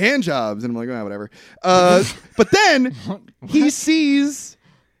happened to hand jobs?" And I'm like, "Oh, whatever." But then he sees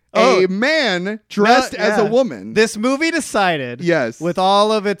a man dressed as a woman. This movie decided, Yes. with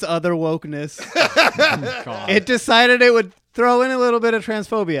all of its other wokeness, God. it decided it would throw in a little bit of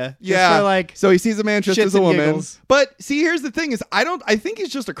transphobia. Just for like, so he sees a man dressed shits as a and woman. giggles. But see, here's the thing: is I think he's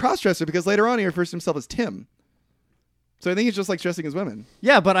just a cross-dresser, because later on he refers to himself as Tim. So I think he's just like dressing as women.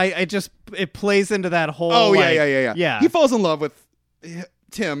 yeah, but it plays into that whole. Oh like, yeah. He falls in love with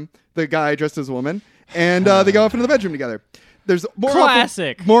Tim, the guy dressed as a woman, and they go off into the bedroom together. There's more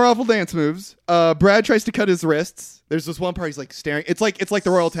Classic. awful dance moves. Brad tries to cut his wrists. There's this one part he's like staring. It's like the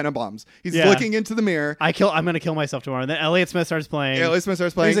Royal Tenenbaums. He's Yeah. looking into the mirror. I'm gonna kill myself tomorrow. And then Elliot Smith starts playing. Elliot Smith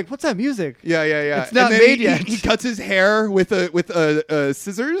starts And playing. he's like, "What's that music?" Yeah. It's not and then made he, yet. He cuts his hair with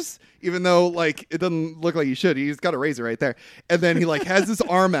scissors, even though like it doesn't look like he should. He's got a razor right there. And then he like has his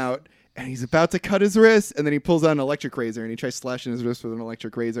arm out, and he's about to cut his wrist, and then he pulls out an electric razor, and he tries slashing his wrist with an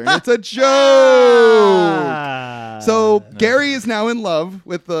electric razor, and it's a joke. So Gary is now in love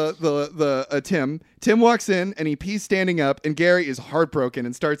with the Tim. Tim walks in and he pees standing up, and Gary is heartbroken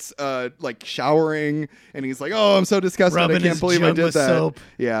and starts like showering, and he's like, "Oh, I'm so disgusted. Rubbing I can't his believe I junk did with that." soap.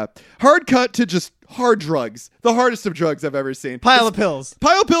 Yeah. Hard cut to just hard drugs. The hardest of drugs I've ever seen. Pile of pills.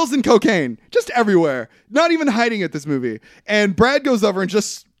 Pile of pills and cocaine. Just everywhere. Not even hiding at this movie. And Brad goes over and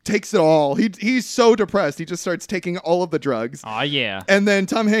just takes it all. He's so depressed. He just starts taking all of the drugs. Oh yeah. And then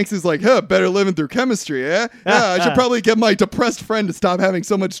Tom Hanks is like, better living through chemistry, eh? Yeah, I should probably get my depressed friend to stop having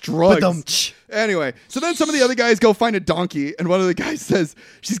so much drugs. Ba-dum-tsh. Anyway, so then some of the other guys go find a donkey, and one of the guys says,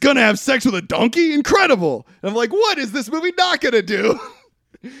 "She's gonna have sex with a donkey? Incredible!" And I'm like, what is this movie not gonna do?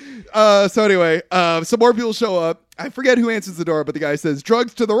 So anyway, some more people show up. I forget who answers the door, but the guy says,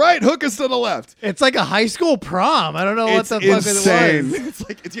 "Drugs to the right, hookers to the left." It's like a high school prom. I don't know It's what the fuck insane. it was.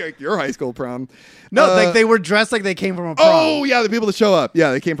 It's like your high school prom. No, like they were dressed like they came from a prom. Oh yeah, the people that show up.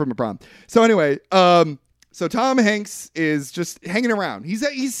 Yeah, they came from a prom. So anyway, so Tom Hanks is just hanging around.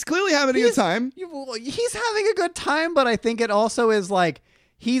 He's clearly having a good time. He's having a good time, but I think it also is like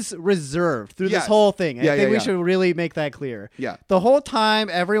he's reserved through Yes. this whole thing. Yeah, I think yeah, we yeah. should really make that clear. Yeah. The whole time,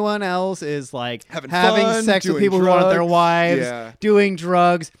 everyone else is like Having having fun, sex with doing people who want their drugs. wives, Yeah. doing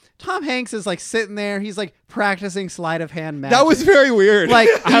drugs. Tom Hanks is like sitting there. He's like practicing sleight of hand magic. That was very weird. like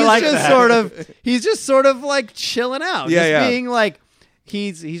I like that. He's just sort of like chilling out. Yeah, just yeah. being like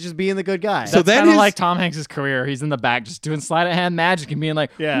he's just being the good guy. So That's then kind of his- like Tom Hanks' career. He's in the back just doing sleight of hand magic and being like,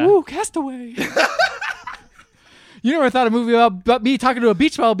 Yeah. "Ooh, Castaway." You never thought a movie about me talking to a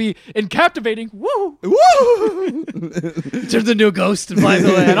beach ball would be captivating. Woo! Woo! turns into a ghost and flies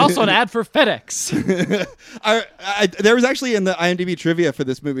away. And also an ad for FedEx. There was actually in the IMDb trivia for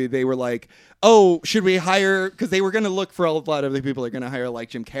this movie, they were like, "Oh, should we hire?" Because they were going to look for a lot of the people. They're going to hire like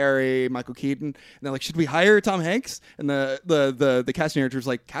Jim Carrey, Michael Keaton, and they're like, "Should we hire Tom Hanks?" And the casting director was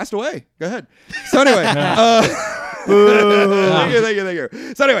like, "Cast away, go ahead." So anyway, thank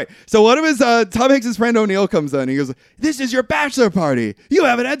you. So anyway, so one of his Tom Hanks' friend O'Neill comes in. He goes, "This is your bachelor party. You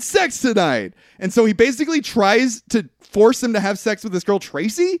haven't had sex tonight." And so he basically tries to force him to have sex with this girl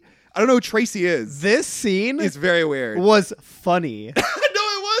Tracy. I don't know who Tracy is. This scene It's very weird. was funny. No,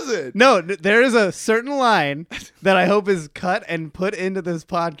 it wasn't. No, there is a certain line that I hope is cut and put into this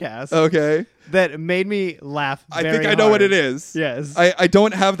podcast Okay. that made me laugh. I very think I know what hard. it is. Yes. I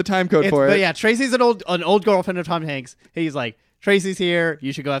don't have the time code for it. But yeah, Tracy's an old girlfriend of Tom Hanks. He's like, Tracy's here.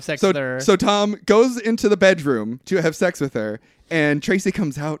 You should go have sex with her. So Tom goes into the bedroom to have sex with her, and Tracy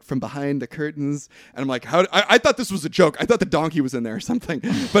comes out from behind the curtains, and I'm like, I thought this was a joke. I thought the donkey was in there or something,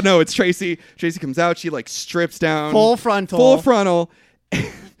 but no, it's Tracy. Tracy comes out. She like strips down, Full frontal.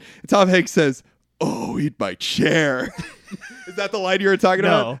 And Tom Hanks says, "Oh, eat my chair." Is that the line you were talking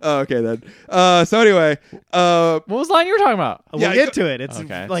No. about? Oh, okay then. So anyway, What was the line you were talking about? We'll Yeah, get to it. It's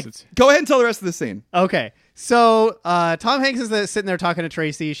Okay. like go ahead and tell the rest of the scene. okay. So Tom Hanks is sitting there talking to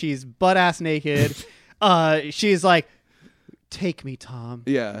Tracy. She's butt ass naked. She's like, "Take me, Tom.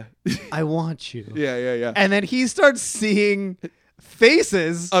 Yeah, I want you." yeah. And then he starts seeing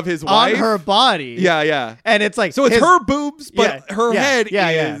faces Of his on wife? her body. Yeah. And it's like So it's his- her boobs, but Yeah, her yeah, head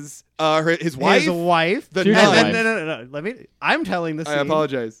yeah. is his wife. His wife. The Dude, nun. wife. No. Let me. I'm telling the scene. I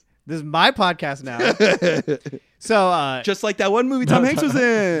apologize. This is my podcast now. So, Just like that one movie Tom Hanks was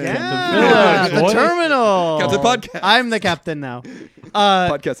in. yeah, Captain the Phillips, boy. terminal. Captain Podcast. I'm the captain now.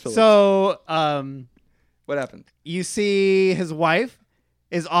 Podcast Phillips. So, What happened? you see his wife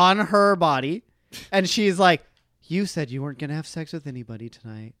is on her body, and she's like, "You said you weren't gonna have sex with anybody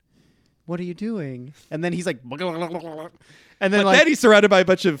tonight. What are you doing?" And then he's like, and then But like then he's surrounded by a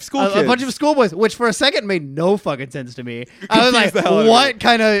bunch of school kids. a bunch of schoolboys, which for a second made no fucking sense to me. I was Confused the hell out like, of what me.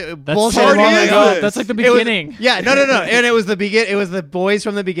 kind of That's bullshit? so party long is ago. this? That's like the It was- beginning. yeah, no. And it was it was the boys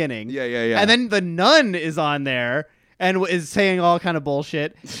from the beginning. Yeah. And then the nun is on there and is saying all kind of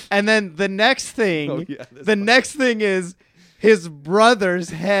bullshit. And then the next thing, Oh, yeah, that's the next thing is his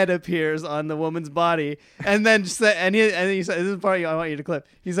brother's head appears on the woman's body, and then he said, "This is the part I want you to clip."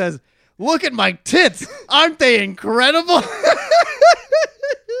 He says, "Look at my tits, aren't they incredible?"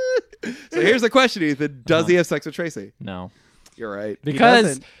 So here's the question, Ethan. Does he have sex with Tracy? No. You're right. Because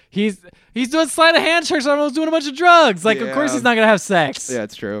doesn't. he's doing sleight of hand tricks. Arnold's doing a bunch of drugs. Like, of course Yeah. he's not gonna have sex. Yeah,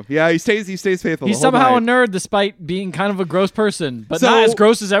 it's true. Yeah, he stays faithful. He's the whole somehow night. a nerd despite being kind of a gross person, but So- not as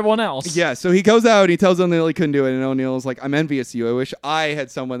gross as everyone else. Yeah, so he goes out and he tells O'Neill he couldn't do it, and O'Neill's like, "I'm envious of you. I wish I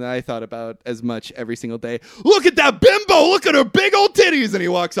had someone that I thought about as much every single day. Look at that bimbo! Look at her big old titties!" And he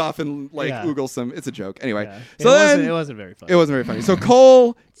walks off and Yeah. oogles some. It's a joke. Anyway, Yeah. so then it wasn't very funny. it wasn't very funny. So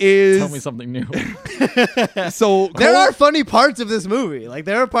Cole is Tell me something new. so Cole, There are funny parts of this movie. Like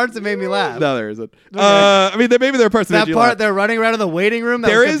there are parts that made me laugh. no, there isn't. I mean, maybe there are parts That made you part, laugh. they're running around in the waiting room. That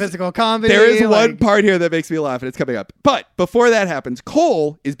There was good is- physical comedy. There is like- one part here that makes me laugh, and it's coming up. But before that happens,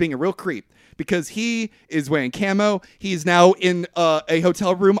 Cole is being a real creep because he is wearing camo. He's now in a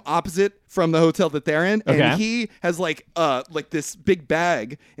hotel room opposite from the hotel that they're in, Okay. and he has like this big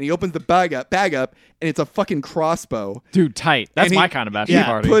bag, and he opens the bag up, and it's a fucking crossbow. Dude, tight. That's And he- my kind of bachelor Yeah.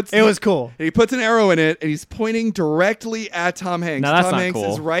 party. It was cool. And he puts an arrow in it, and he's pointing directly at Tom Hanks. Now, that's Tom not Hanks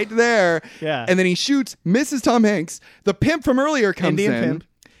cool. is right there. Yeah. And then he shoots, misses Tom Hanks. The pimp from earlier comes Indian in, pimp.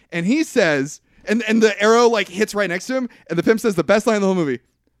 and he says, and the arrow like hits right next to him, and the pimp says the best line in the whole movie: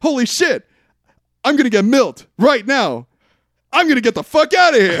 "Holy shit, I'm gonna get milked right now. I'm gonna get the fuck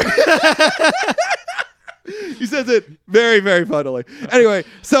out of here." He says it very, very funnily. Anyway,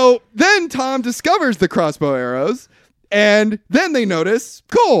 so then Tom discovers the crossbow arrows, and then they notice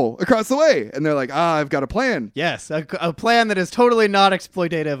Cole across the way, and they're like, "I've got a plan." Yes, a plan that is totally not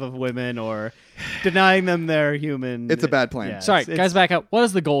exploitative of women or denying them their human. It's a bad plan. Yeah, Sorry, it's- guys, back up. What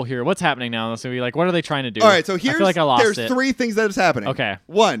is the goal here? What's happening now in this movie? Like, what are they trying to do? All right, so I here's feel like I lost there's it. 3 things that is happening. Okay.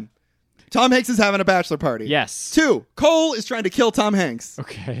 1, Tom Hanks is having a bachelor party. Yes. 2, Cole is trying to kill Tom Hanks.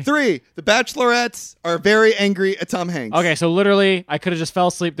 Okay. 3, the bachelorettes are very angry at Tom Hanks. Okay, so literally, I could have just fell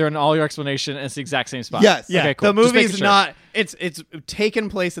asleep during all your explanation, and it's the exact same spot. Yes. Yeah, Okay, cool. the Just making movie's sure. not. It's taken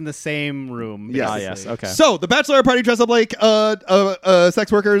place in the same room. Yes. Ah, basically. yes. Okay. So the bachelor party dress up like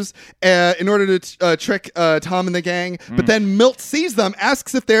sex workers in order to trick Tom and the gang. But then Milt sees them,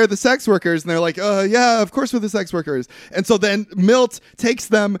 asks if they're the sex workers, and they're like, "Yeah, of course we're the sex workers." And so then Milt takes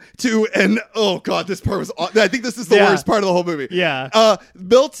them to oh god, this part was. I think this is the Yeah. worst part of the whole movie. Yeah.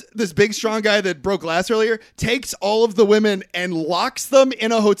 Milt, this big strong guy that broke glass earlier, takes all of the women and locks them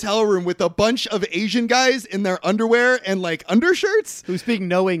in a hotel room with a bunch of Asian guys in their underwear and like undershirts. Who speak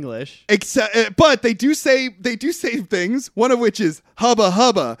no English? Except, but they do say things. One of which is hubba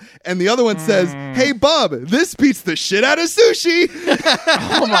hubba, and the other one says, "Hey Bub, this beats the shit out of sushi."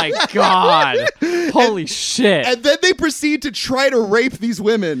 Oh my god! Holy shit! And then they proceed to try to rape these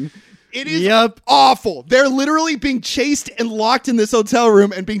women. It is Yep. awful. They're literally being chased and locked in this hotel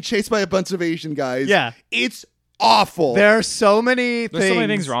room and being chased by a bunch of Asian guys. Yeah. It's awful. There are so many things. There's so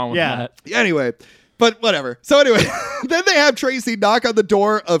many things wrong with yeah. that. Anyway, but whatever. So anyway, then they have Tracy knock on the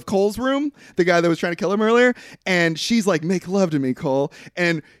door of Cole's room, the guy that was trying to kill him earlier, and she's like, "Make love to me, Cole."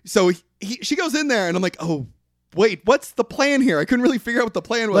 And so she goes in there, and I'm like, "Oh, wait, what's the plan here? I couldn't really figure out what the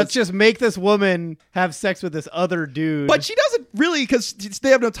plan was. Let's just make this woman have sex with this other dude. But she doesn't really, because they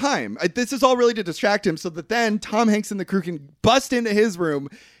have no time. This is all really to distract him so that then Tom Hanks and the crew can bust into his room,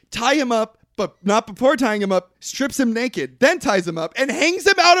 tie him up, but not before tying him up, strips him naked, then ties him up, and hangs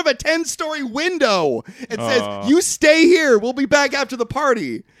him out of a 10-story window and says, you stay here. We'll be back after the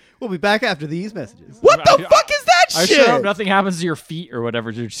party. We'll be back after these messages. What the fuck is that I shit? sure hope nothing happens to your feet or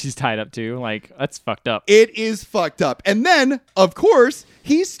whatever she's tied up to. Like, that's fucked up. It is fucked up. And then, of course,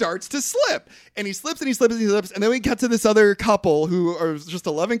 he starts to slip. And he slips and he slips and he slips. And then we cut to this other couple who are just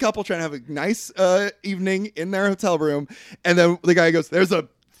a loving couple trying to have a nice evening in their hotel room. And then the guy goes, there's a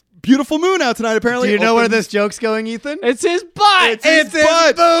beautiful moon out tonight, apparently. Do you know where this joke's going, Ethan? It's his butt. It's his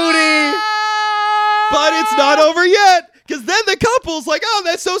butt. booty. But it's not over yet. Because then the couple's like, oh,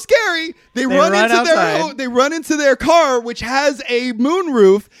 that's so scary. They run into their car, which has a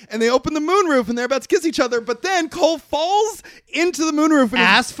moonroof, and they open the moonroof, and they're about to kiss each other. But then Cole falls into the moonroof.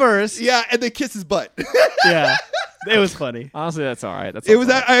 Ass first. Yeah, and they kiss his butt. Yeah. It was funny. Honestly, that's all right.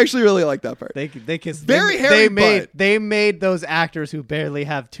 I actually really like that part. They kissed. Very hairy butt. They made those actors who barely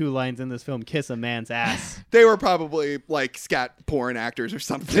have 2 lines in this film kiss a man's ass. They were probably like scat porn actors or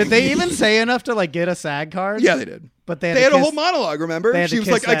something. Did they even say enough to like get a SAG card? Yeah, they did. But they had a whole monologue, remember? They had She to was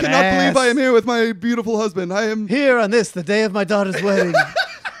kiss like, I that cannot believe ass. I am here with my beautiful husband. I am here on this, the day of my daughter's wedding.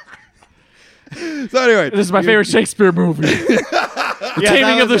 So anyway. This is my favorite Shakespeare movie. The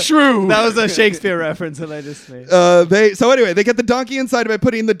Taming of the Shrew. That was a Shakespeare reference that I just made. They get the donkey inside by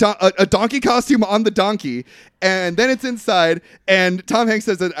putting a donkey costume on the donkey, and then it's inside, and Tom Hanks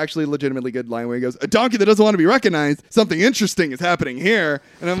says an actually legitimately good line where he goes, a donkey that doesn't want to be recognized, something interesting is happening here.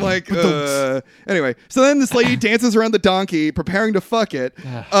 And I'm like, anyway. So then this lady dances around the donkey, preparing to fuck it.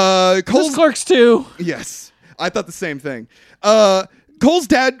 Cole's Clerks 2. Yes. I thought the same thing. Cole's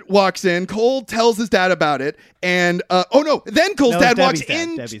dad walks in. Cole tells his dad about it. And, then Cole's dad walks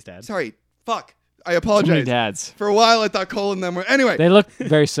in. Debbie's dad. Sorry. Fuck. I Too apologize. many dads. For a while, I thought Cole and them were. Anyway. They look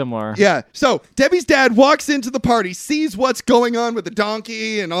very similar. Yeah. So Debbie's dad walks into the party, sees what's going on with the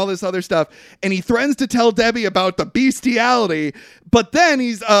donkey and all this other stuff, and he threatens to tell Debbie about the bestiality. But then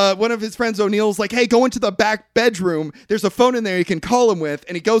he's one of his friends, O'Neill's like, hey, go into the back bedroom. There's a phone in there you can call him with.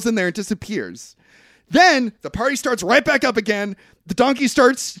 And he goes in there and disappears. Then the party starts right back up again. The donkey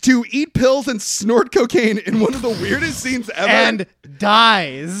starts to eat pills and snort cocaine in one of the weirdest scenes ever. And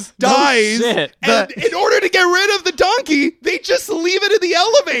dies. shit. And in order to get rid of the donkey, they just leave it in the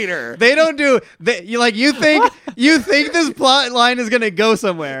elevator. They don't do you think this plot line is gonna go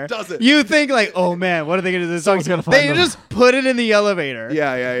somewhere. Doesn't. You think like, oh man, what are they gonna do? Someone's gonna find They them. just put it in the elevator.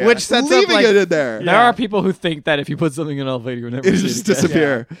 Yeah. Which sets up leaving like it in there. There are people who think that if you put something in an elevator, you'll never It see just it again.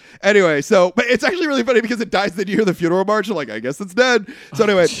 disappear. Anyway, but it's actually really funny because it dies. Then you hear the funeral march. You're like, I guess it's dead. So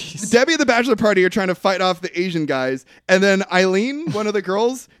anyway, Debbie and the bachelor party are trying to fight off the Asian guys, and then Eileen, one of the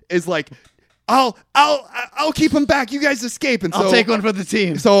girls, is like, I'll keep him back. You guys escape, and so I'll take one for the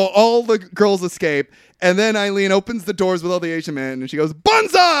team. So all the girls escape, and then Eileen opens the doors with all the Asian men, and she goes,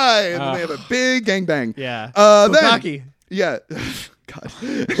 "Banzai!" And then they have a big gangbang. Yeah. Then, yeah. God.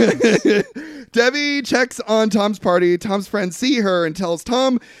 Debbie checks on Tom's party. Tom's friends see her and tells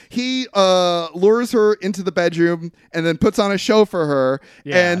Tom. He lures her into the bedroom and then puts on a show for her.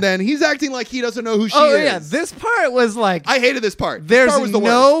 Yeah. And then he's acting like he doesn't know who she is. Oh yeah, this part was like I hated this part. there's This part was the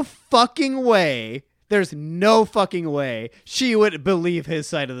no worst. fucking way. There's no fucking way she would believe his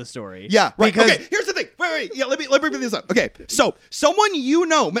side of the story. Yeah, right. Because Okay, here's the thing. Wait. Yeah, let me bring this up. Okay, so someone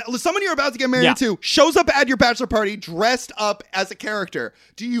someone you're about to get married to shows up at your bachelor party dressed up as a character.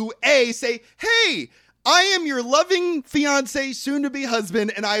 Do you A, say, hey, I am your loving fiance, soon-to-be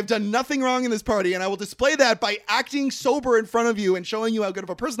husband, and I have done nothing wrong in this party, and I will display that by acting sober in front of you and showing you how good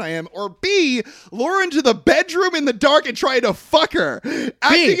of a person I am, or B, lure her into the bedroom in the dark and try to fuck her.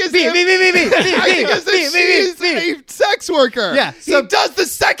 Acting as if she's a sex worker. Yeah, He does the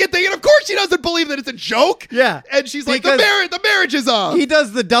second thing, and of course she doesn't believe that it's a joke. Yeah. And she's like, Because the marriage is off. he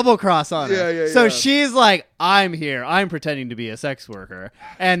does the double cross on her. Yeah. So she's like, I'm here. I'm pretending to be a sex worker.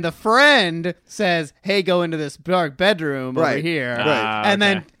 And the friend says, hey, go into this dark bedroom over here. Right.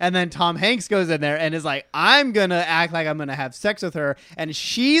 And then Tom Hanks goes in there and is like, I'm going to act like I'm going to have sex with her. And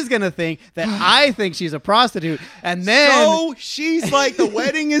she's going to think that I think she's a prostitute. And then... So she's like, the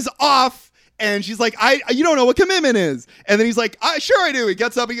wedding is off. And she's like, you don't know what commitment is. And then he's like, sure I do. He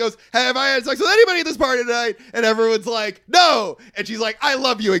gets up, he goes, hey, have I had sex with anybody at this party tonight? And everyone's like, no. And she's like, I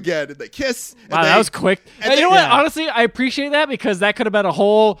love you again. And they kiss. Wow, that was quick. And you know what? Honestly, I appreciate that because that could have been a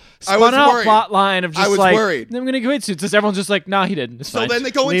whole spun out plot line of just worried. I'm going to commit to it. Just everyone's just like, nah, he didn't. It's so fine. then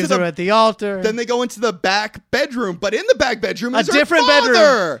they go Leaves into her at the altar. Then they go into the back bedroom, but in the back bedroom is a different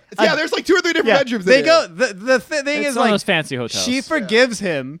bedroom. Yeah, there's like 2 or 3 different bedrooms. They in go. here. The thing it's is one like of those fancy hotels. she forgives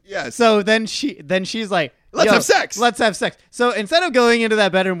him. Yes. So then she's like, Let's have sex. Let's have sex. So instead of going into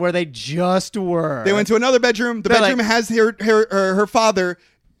that bedroom where they just were, They went to another bedroom. The bedroom has her father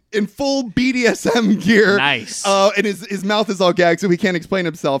in full BDSM gear. Nice. And his mouth is all gagged, so he can't explain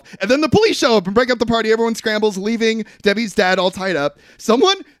himself. And then the police show up and break up the party. Everyone scrambles, leaving Debbie's dad all tied up.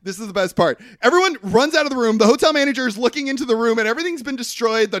 This is the best part. Everyone runs out of the room. The hotel manager is looking into the room, and everything's been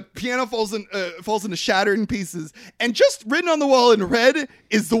destroyed. The piano falls into shattered pieces. And just written on the wall in red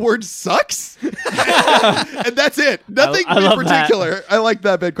is the word sucks. And that's it. Nothing I in love particular. That. I like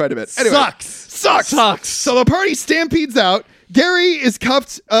that bit quite a bit. Anyway, Sucks. So the party stampedes out. Gary is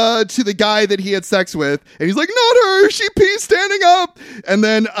cuffed to the guy that he had sex with, and he's like, not her, she pees standing up. And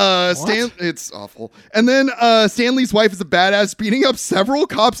then it's awful. And then Stanley's wife is a badass, beating up several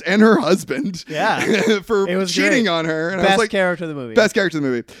cops and her husband. Yeah. For cheating great. on her. And I Best was like, character of the movie. Best character of the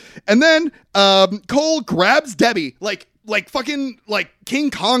movie. And then Cole grabs Debbie, like fucking like King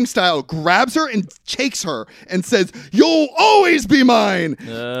Kong style, grabs her and shakes her and says, you'll always be mine.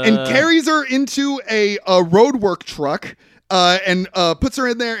 And carries her into a roadwork truck. And puts her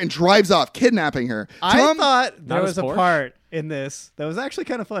in there and drives off, kidnapping her. I thought there was a Porsche? part in this that was actually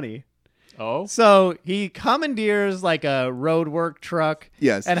kind of funny. Oh. So he commandeers like a roadwork truck.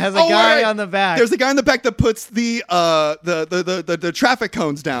 Yes. And has a guy on the back. There's a guy in the back that puts the traffic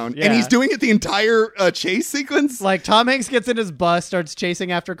cones down, and he's doing it the entire chase sequence. Like Tom Hanks gets in his bus, starts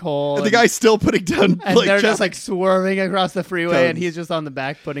chasing after Cole. And the guy's still putting down. And they're just like swerving across the freeway, cones. And he's just on the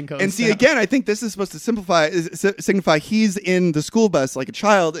back putting cones. And see, down. again, I think this is supposed to signify he's in the school bus like a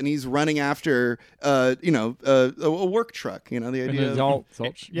child, and he's running after, a work truck. You know, the idea.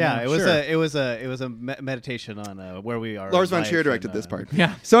 Yeah, it was a meditation on where we are. Lars von Trier directed this part.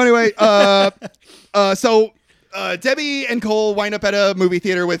 Yeah. So anyway, Debbie and Cole wind up at a movie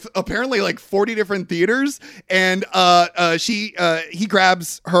theater with apparently like 40 different theaters, and he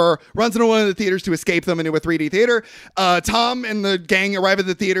grabs her, runs into one of the theaters to escape them into a 3D theater. Tom and the gang arrive at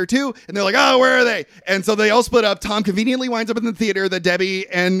the theater too, and they're like, oh, where are they? And so they all split up. Tom conveniently winds up in the theater that Debbie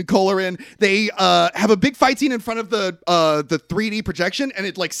and Cole are in. They have a big fight scene in front of the 3D projection, and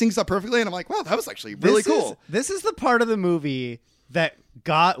it like syncs up perfectly. And I'm like, wow, that was actually really cool. This is the part of the movie that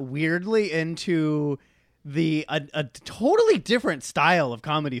got weirdly into a totally different style of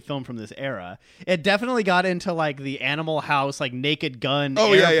comedy film from this era. It definitely got into like the Animal House, like Naked Gun,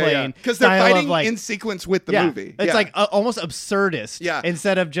 airplane, because they're fighting like, in sequence with the movie. It's like almost absurdist,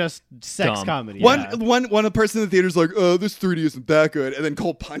 instead of just sex Dumb. comedy. One person in the theater's like, oh, this 3D isn't that good, and then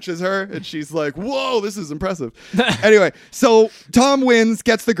Cole punches her, and she's like, whoa, this is impressive. Anyway, so Tom wins,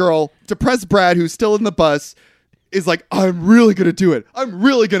 gets the girl. Depressed Brad, who's still in the bus, is like, I'm really going to do it. I'm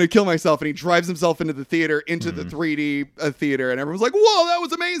really going to kill myself. And he drives himself into the theater, into the 3D theater. And everyone's like, whoa, that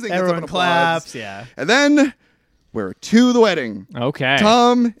was amazing. Everyone claps. Yeah. And then we're to the wedding. Okay.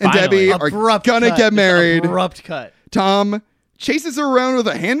 Tom and Finally. Debbie are going to get married. Abrupt cut. Tom chases her around with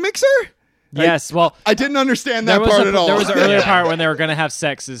a hand mixer. Yes, well, I didn't understand that part at all. There was an earlier part when they were going to have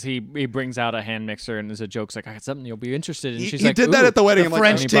sex is he brings out a hand mixer and there's a joke like, I got something you'll be interested in. He did that at the wedding. The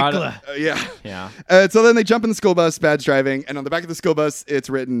French tickler. Yeah. So then they jump in the school bus, Bad's driving, and on the back of the school bus, it's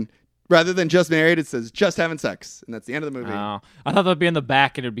written, rather than just married, it says just having sex. And that's the end of the movie. Oh, I thought that would be in the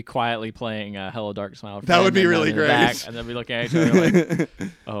back and it would be quietly playing Hello Dark Smile. That would be really great. And then we look at each other like,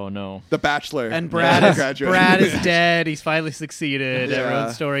 oh no. The Bachelor. And Brad is dead. He's finally succeeded. Yeah.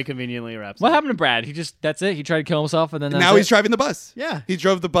 Everyone's story conveniently wraps What up. happened to Brad? That's it? He tried to kill himself and then Now he's driving the bus. Yeah. He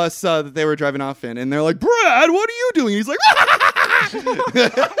drove the bus that they were driving off in. And they're like, Brad, what are you doing? He's like,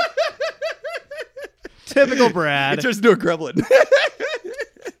 Typical Brad. it turns into a gremlin.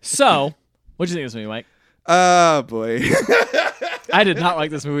 So, what'd you think of this movie, Mike? Oh, boy. I did not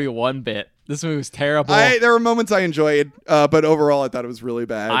like this movie one bit. This movie was terrible. There were moments I enjoyed, but overall I thought it was really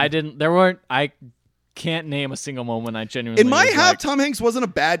bad. I can't name a single moment I genuinely in my was half, like, Tom Hanks wasn't a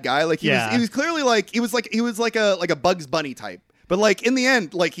bad guy. Like he was clearly like he was like a Bugs Bunny type. But like in the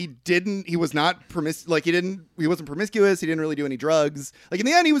end, like he wasn't promiscuous. He didn't really do any drugs. Like in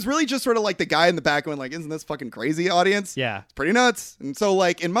the end, he was really just sort of like the guy in the back going like, isn't this fucking crazy, audience? Yeah. It's pretty nuts. And so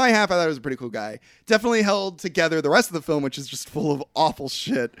like in my half, I thought he was a pretty cool guy. Definitely held together the rest of the film, which is just full of awful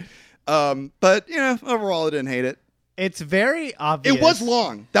shit. But overall I didn't hate it. It's very obvious. It was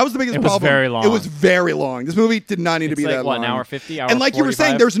long. That was the biggest It was problem. very long. It was very long. This movie did not need to It's be like, that what, long. an hour 50, hour And like you were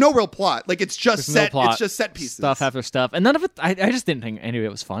saying, 45? there's no real plot. Like it's just There's no set. plot. It's just set pieces. Stuff after stuff. And none of it, I just didn't think any of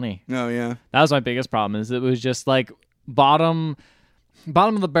it was funny. Oh yeah. That was my biggest problem, is it was just like bottom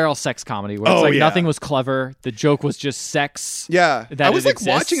of the barrel sex comedy where it's Oh, like yeah. nothing was clever. The joke was just sex. Yeah. That I was it like exists.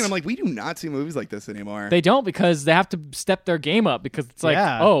 watching and I'm like, we do not see movies like this anymore. They don't, because they have to step their game up, because it's like,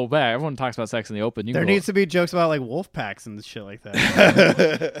 Yeah. oh, man, everyone talks about sex in the open. You There can go- needs to be jokes about like wolf packs and shit like that.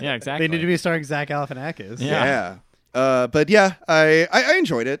 yeah, exactly. They need to be starring Zach Galifianakis. Yeah. But yeah, I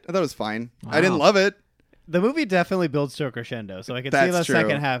enjoyed it. I thought it was fine. I didn't Wow. love it. The movie definitely builds to a crescendo, so I could see That's the true.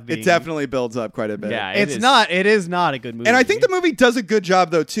 second half being. It definitely builds up quite a bit. Yeah, It is not a good movie. And I think the movie does a good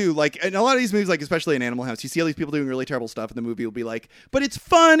job though too. Like in a lot of these movies, like especially in Animal House, you see all these people doing really terrible stuff, and the movie will be like, "But it's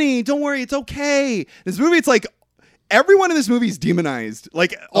funny. Don't worry, it's okay." This movie, it's like everyone in this movie is demonized.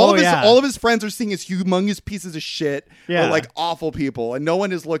 Like all of his friends are seen as humongous pieces of shit Yeah. or like awful people, and no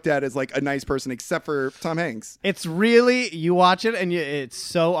one is looked at as like a nice person except for Tom Hanks. It's really, you watch it and it's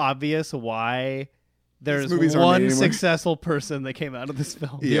so obvious why there's movies aren't made one anymore. successful person that came out of this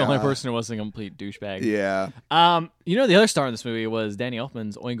film. The Yeah. only person who wasn't a complete douchebag. Yeah. The other star in this movie was Danny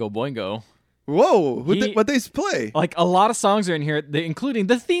Elfman's Oingo Boingo. Whoa. He- What they play? Like, a lot of songs are in here, including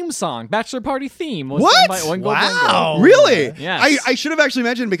the theme song, Bachelor Party theme. Was What? done by Oingo Wow. Boingo. Really? Yes. I should have actually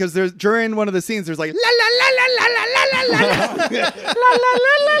mentioned because there's during one of the scenes there's like la la la la la la la la la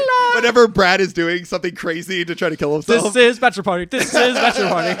la la. Whenever Brad is doing something crazy to try to kill himself. This is Bachelor Party. This is Bachelor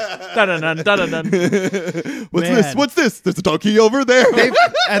Party. Dun-dun-dun, dun-dun-dun. What's Man. this? What's this? There's a donkey over there.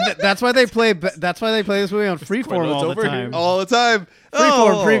 That's why they play. That's why they play this movie on Freeform it's all the over here. time. All the time.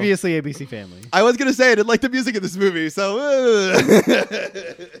 Freeform, Oh. previously ABC Family. I was gonna say I didn't like the music in this movie, so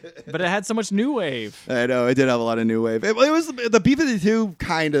But it had so much new wave. I know it did have a lot of new wave. It was the B-52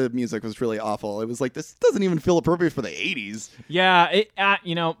 kind of music was really awful. It was like this doesn't even feel appropriate for the 80s. Yeah,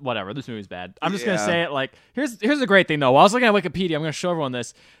 whatever. This movie's bad. I'm just Yeah. gonna say it. Like, here's the great thing though. While I was looking at Wikipedia, I'm gonna show everyone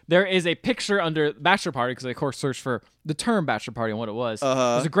this. There is a picture under Bachelor Party, because I of course searched for the term Bachelor Party and what it was.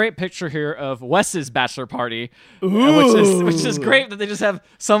 There's a great picture here of Wes's Bachelor Party, which is great that they just have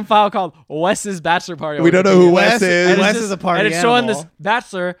some file called Wes's Bachelor Party. on We don't know who Wikipedia. Wes is. And it's Wes just- is a party and it's showing animal. this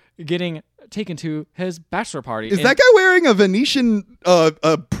bachelor getting taken to his bachelor party. Is And- that guy wearing a Venetian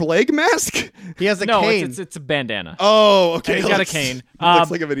a plague mask? He has a no? cane. It's a bandana. Oh, okay. He's got a Looks- cane.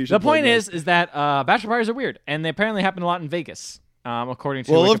 Looks like a Venetian. The point plague is that bachelor parties are weird, and they apparently happen a lot in Vegas, according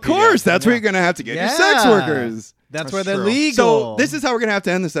to. mask. Well, of Wikipedia. course, that's where Yeah. you're gonna have to get your Yeah. sex workers. That's where they're true. legal. So this is how we're gonna have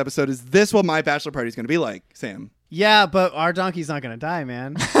to end this episode. Is this what my bachelor party is gonna be like, Sam? yeah, but our donkey's not gonna die,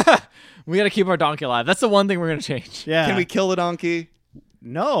 man. We got to keep our donkey alive. That's the one thing we're gonna change. Yeah. Can we kill the donkey?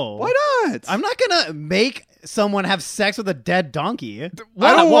 No. Why not? I'm not gonna make someone have sex with a dead donkey. I don't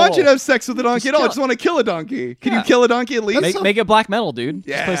Whoa, want whoa. you to have sex with a donkey at all. I kill just want to kill a donkey. Can you kill a donkey at least? Make it black metal, dude.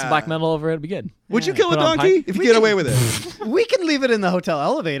 Yeah. Just play some black metal over it. It'd be good. Would you kill a Put on donkey pipe. if you get away with it? We can leave it in the hotel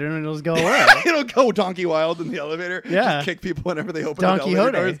elevator and it'll just go away. It'll go donkey wild in the elevator. Yeah. Just kick people whenever they open Don the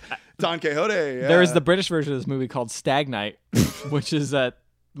elevator Quixote. doors. Don Quixote. Yeah. There is the British version of this movie called Stag Night, which is that's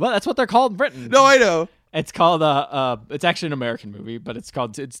what they're called in Britain. No, I know. It's called it's actually an American movie, but it's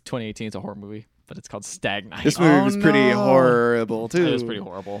 2018. It's a horror movie, but it's called Stag Night. This movie Oh, was pretty no. horrible too. It was pretty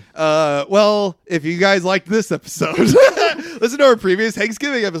horrible. Well, if you guys liked this episode, listen to our previous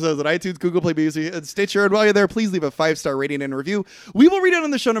Thanksgiving episodes on iTunes, Google Play Music, and Stitcher. And while you're there, please leave a 5-star rating and review. We will read it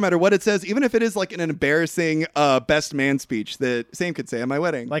on the show no matter what it says, even if it is like an embarrassing best man speech that Sam could say at my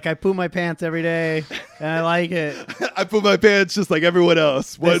wedding. Like I poop my pants every day and I like it. I put my pants just like everyone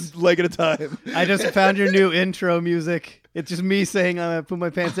else, one leg at a time. I just found your new intro music. It's just me saying I poop my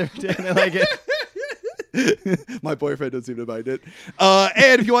pants every day and I like it. My boyfriend doesn't seem to mind it.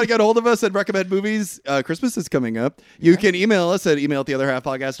 And if you want to get a hold of us and recommend movies, Christmas is coming up. You can email us at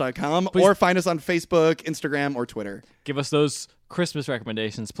email@theotherhalfpodcast.com or find us on Facebook, Instagram, or Twitter Give us those Christmas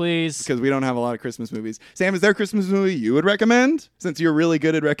recommendations, please. because we don't have a lot of Christmas movies. Sam, is there a Christmas movie you would recommend since you're really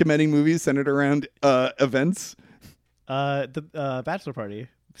good at recommending movies centered around events? The Bachelor Party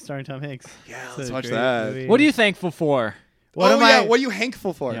starring Tom Hanks. Yeah, It's let's a watch great that. movie. What are you thankful for? What am I? What are you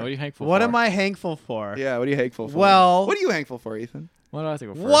thankful for? Yeah, what are you thankful What for? am I thankful for? Yeah, what are you thankful for? Well- what are you thankful for, Ethan? What do I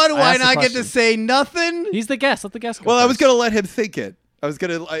think? What do I asked the not get to question. say? Nothing. He's the guest. Let the guest go. Well, I was first. gonna let him think it.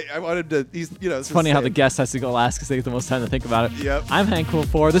 I wanted to. It's funny how the guest has to go last because they get the most time to think about it. Yep. I'm thankful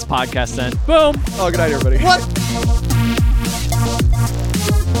for this podcast. Then, boom. Oh, good night, everybody. What?